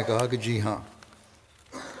صاحبہ نے کہا کہ جی ہاں،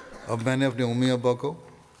 اب میں نے اپنے امی ابا کو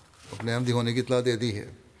اپنے احمدی ہونے کی اطلاع دے دی ہے۔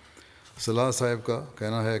 صلاح صاحب کا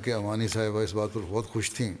کہنا ہے کہ امانی صاحبہ اس بات پر بہت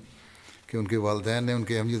خوش تھیں کہ ان کے والدین نے ان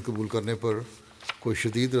کے احمدیت قبول کرنے پر کوئی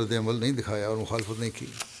شدید رد عمل نہیں دکھایا اور مخالفت نہیں کی۔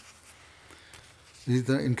 اسی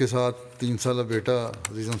طرح ان کے ساتھ 3 سالہ بیٹا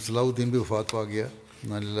عزیزم صلاح الدین بھی وفات پا گیا،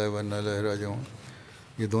 انا للہ و انا الیہ راجعون۔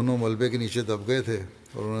 یہ دونوں ملبے کے نیچے دب گئے تھے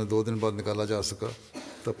اور انہیں 2 دن بعد نکالا جا سکا،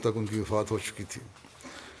 تب تک ان کی وفات ہو چکی تھی۔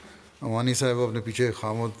 امانی صاحب اپنے پیچھے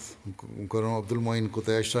خامد مکرم عبد المعین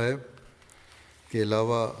قتیش صاحب کے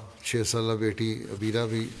علاوہ 6 سالہ بیٹی عبیرہ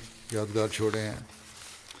بھی یادگار چھوڑے ہیں۔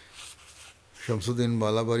 شمس الدین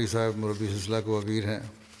بالاباری صاحب مربی سلسلہ کو امیر ہیں۔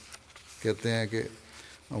 کہتے ہیں کہ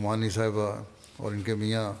امانی صاحبہ اور ان کے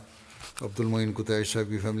میاں عبد المعین قتیش صاحب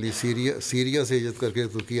کی فیملی سیریا سے ہجرت کر کے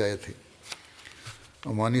ترکی آئے تھے۔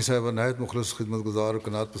 امانی صاحبہ نہایت مخلص، خدمت گزار اور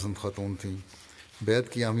قناعت پسند خاتون تھیں۔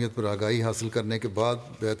 بیعت کی اہمیت پر آگاہی حاصل کرنے کے بعد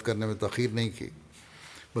بیعت کرنے میں تاخیر نہیں کی،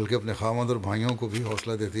 بلکہ اپنے خامند اور بھائیوں کو بھی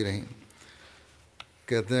حوصلہ دیتی رہیں۔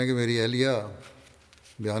 کہتے ہیں کہ میری اہلیہ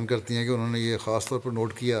بیان کرتی ہیں کہ انہوں نے یہ خاص طور پر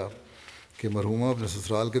نوٹ کیا کہ مرحومہ اپنے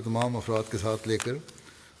سسرال کے تمام افراد کے ساتھ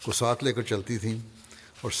لے کر چلتی تھیں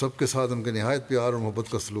اور سب کے ساتھ ان کے نہایت پیار اور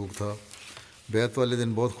محبت کا سلوک تھا۔ بیعت والے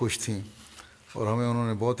دن بہت خوش تھیں اور ہمیں انہوں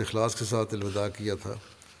نے بہت اخلاص کے ساتھ الوداع کیا تھا۔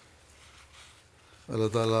 اللہ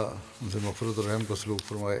تعالیٰ ان سے مغفرت اور رحم کا سلوک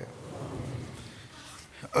فرمائے۔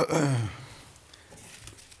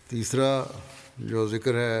 تیسرا جو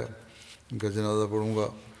ذکر ہے، ان کا جنازہ پڑھوں گا،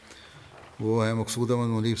 وہ ہے مقصود احمد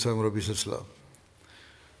منیب صاحب مربی سلسلہ،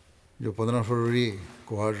 جو 15 فروری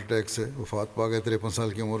کو ہارٹ اٹیک سے وفات پا گئے 53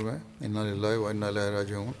 سال کی عمر میں۔ انا للہ و انا الیہ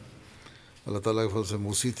راجعون۔ اللہ تعالیٰ کے فضل سے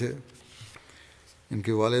موسی تھے۔ ان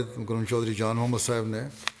کے والد مکرم چودھری جان محمد صاحب نے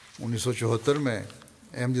 1974 میں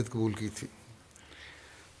احمدیت قبول کی تھی۔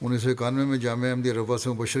 1991 میں جامعہ احمدیہ ربوہ سے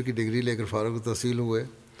مبشر کی ڈگری لے کر فارغ التحصیل ہوئے۔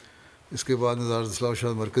 اس کے بعد نظارت اصلاح و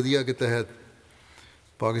ارشاد مرکزیہ کے تحت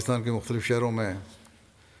پاکستان کے مختلف شہروں میں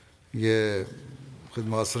یہ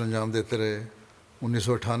خدمات سر انجام دیتے رہے۔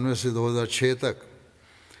 1998 سے 2006 تک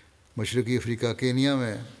مشرقی افریقہ کینیا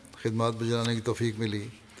میں خدمات بجانے کی توفیق ملی۔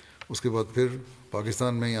 اس کے بعد پھر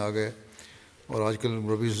پاکستان میں ہی آ گئے اور آج کل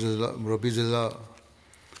مربی ضلع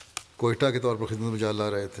کوئٹہ کے طور پر خدمت بجا لا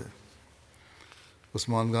رہے تھے۔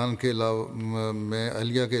 عثمان خان کے علاوہ میں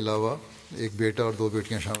اہلیہ کے علاوہ ایک بیٹا اور 2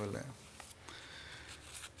 بیٹیاں شامل ہیں۔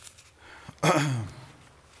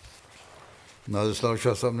 ناظر اسلام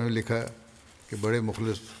شاہ صاحب نے بھی لکھا ہے کہ بڑے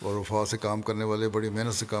مخلص اور وفا سے کام کرنے والے، بڑی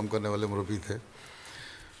محنت سے کام کرنے والے مربی تھے۔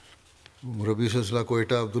 مربی سلسلہ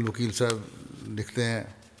کوئٹہ عبد الوکیل صاحب لکھتے ہیں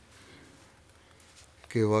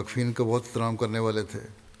کہ واقفین کا بہت احترام کرنے والے تھے۔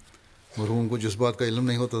 مرحوم کو جس بات کا علم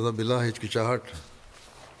نہیں ہوتا تھا بلا ہچکچاہٹ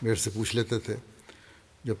میرے سے پوچھ لیتے تھے،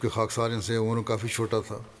 جبکہ خاکسار ان سے عمر کافی چھوٹا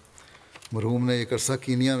تھا۔ مرحوم نے ایک عرصہ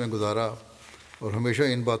کینیا میں گزارا اور ہمیشہ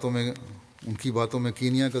ان کی باتوں میں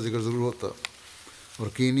کینیا کا ذکر ضرور ہوتا، اور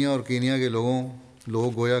کینیا کے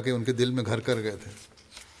لوگ گویا کہ ان کے دل میں گھر کر گئے تھے۔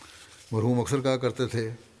 مرحوم اکثر کہا کرتے تھے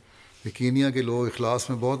کہ کینیا کے لوگ اخلاص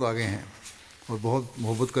میں بہت آگے ہیں اور بہت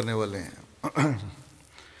محبت کرنے والے ہیں۔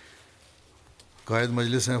 قائد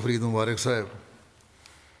مجلس ہیں فرید مبارک صاحب،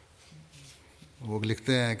 وہ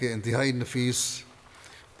لکھتے ہیں کہ انتہائی نفیس،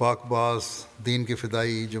 پاک باز، دین کے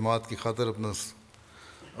فدائی، جماعت کی خاطر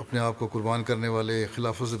اپنے آپ کو قربان کرنے والے،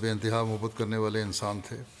 خلافت سے بے انتہا محبت کرنے والے انسان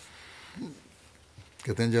تھے۔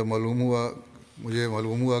 کہتے ہیں جب مجھے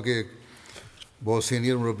معلوم ہوا کہ بہت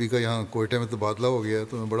سینئر مربی کا یہاں کوئٹہ میں تبادلہ ہو گیا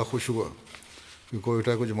تو میں بڑا خوش ہوا، کیونکہ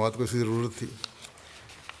کوئٹہ کو جماعت کو اس کی ضرورت تھی۔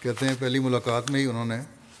 کہتے ہیں پہلی ملاقات میں ہی انہوں نے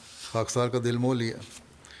خاکسار کا دل موہ لیا۔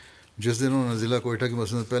 جس دن انہوں نے ضلع کوئٹہ کی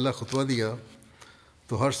مسجد میں پہلا خطبہ دیا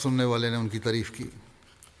تو ہر سننے والے نے ان کی تعریف کی۔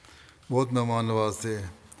 بہت مہمان نواز تھے،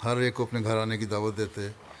 ہر ایک کو اپنے گھر آنے کی دعوت دیتے،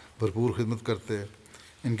 بھرپور خدمت کرتے۔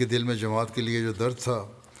 ان کے دل میں جماعت کے لیے جو درد تھا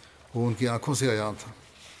وہ ان کی آنکھوں سے عیاں تھا۔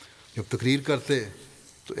 جب تقریر کرتے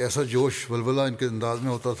تو ایسا جوش ولولہ ان کے انداز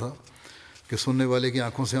میں ہوتا تھا کہ سننے والے کی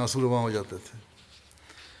آنکھوں سے آنسو رواں ہو جاتے تھے۔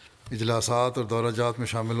 اجلاسات اور دورہ جات میں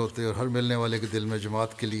شامل ہوتے اور ہر ملنے والے کے دل میں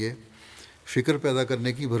جماعت کے لیے فکر پیدا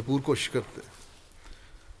کرنے کی بھرپور کوشش کرتے۔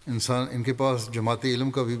 ان کے پاس جماعتی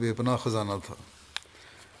علم کا بھی بے پناہ خزانہ تھا۔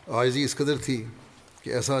 عاجزی اس قدر تھی کہ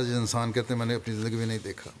ایسا عاجز انسان کہتے ہیں میں نے اپنی زندگی میں نہیں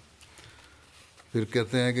دیکھا۔ پھر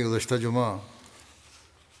کہتے ہیں کہ گزشتہ جمعہ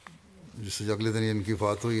जिससे अगले दिन इनकी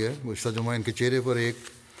वफ़ात हुई है, गुज़श्ता जुमा इनके चेहरे पर एक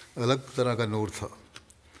अलग तरह का नूर था।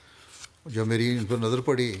 जब मेरी इन पर नज़र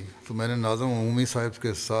पड़ी तो मैंने नाज़िम अमूमी साहब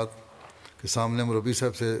के सामने मुरब्बी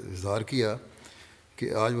साहब से इज़हार किया कि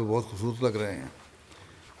आज वो बहुत खूबसूरत लग रहे हैं,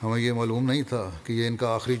 हमें ये मालूम नहीं था कि ये इनका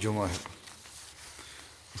आखिरी जुमा है।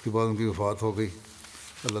 उसके बाद उनकी वफ़ात हो गई।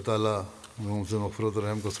 अल्लाह ताला उनसे मग़फ़िरत और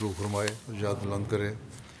रहम का सलूक फरमाए, जात बुलंद करे।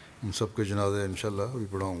 उन सब के जनाज़े इंशाअल्लाह अभी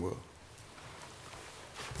पढ़ाऊँगा।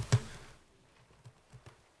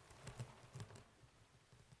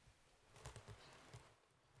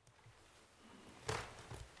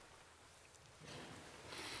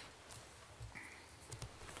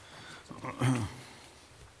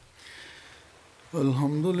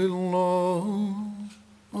 الحمد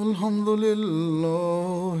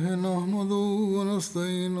لله نحمده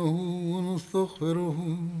ونستعينه ونستغفره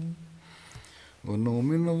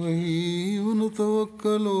ونؤمن به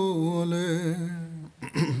ونتوكل عليه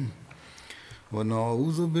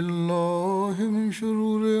ونعوذ بالله من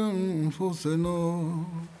شرور أنفسنا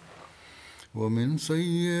ومن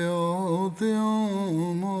سيئات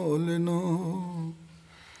أعمالنا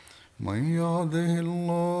من يهده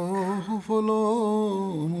الله فلا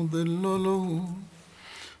مضل له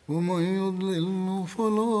ومن يضلل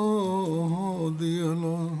فلا هادي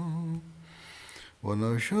له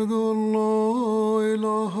ونشهد أن لا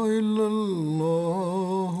إله إلا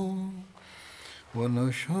الله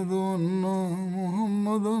ونشهد أن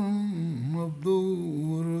محمدا عبده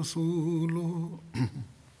ورسوله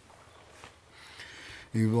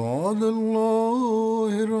عباد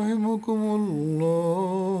الله رحمكم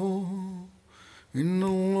الله إن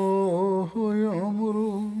الله يأمر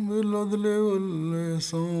بالعدل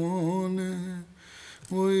والإحسان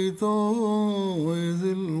وإيتاء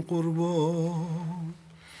ذي القربى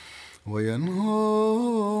وينهى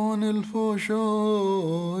عن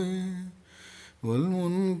الفحشاء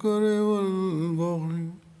والمنكر والبغي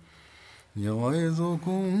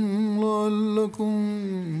يعظكم لعلكم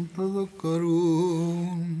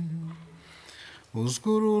تذكرون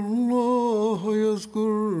اذكروا الله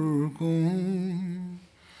يذكركم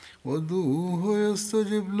وادعوه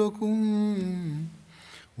يستجب لكم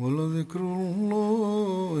ولذكر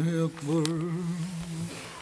الله أكبر.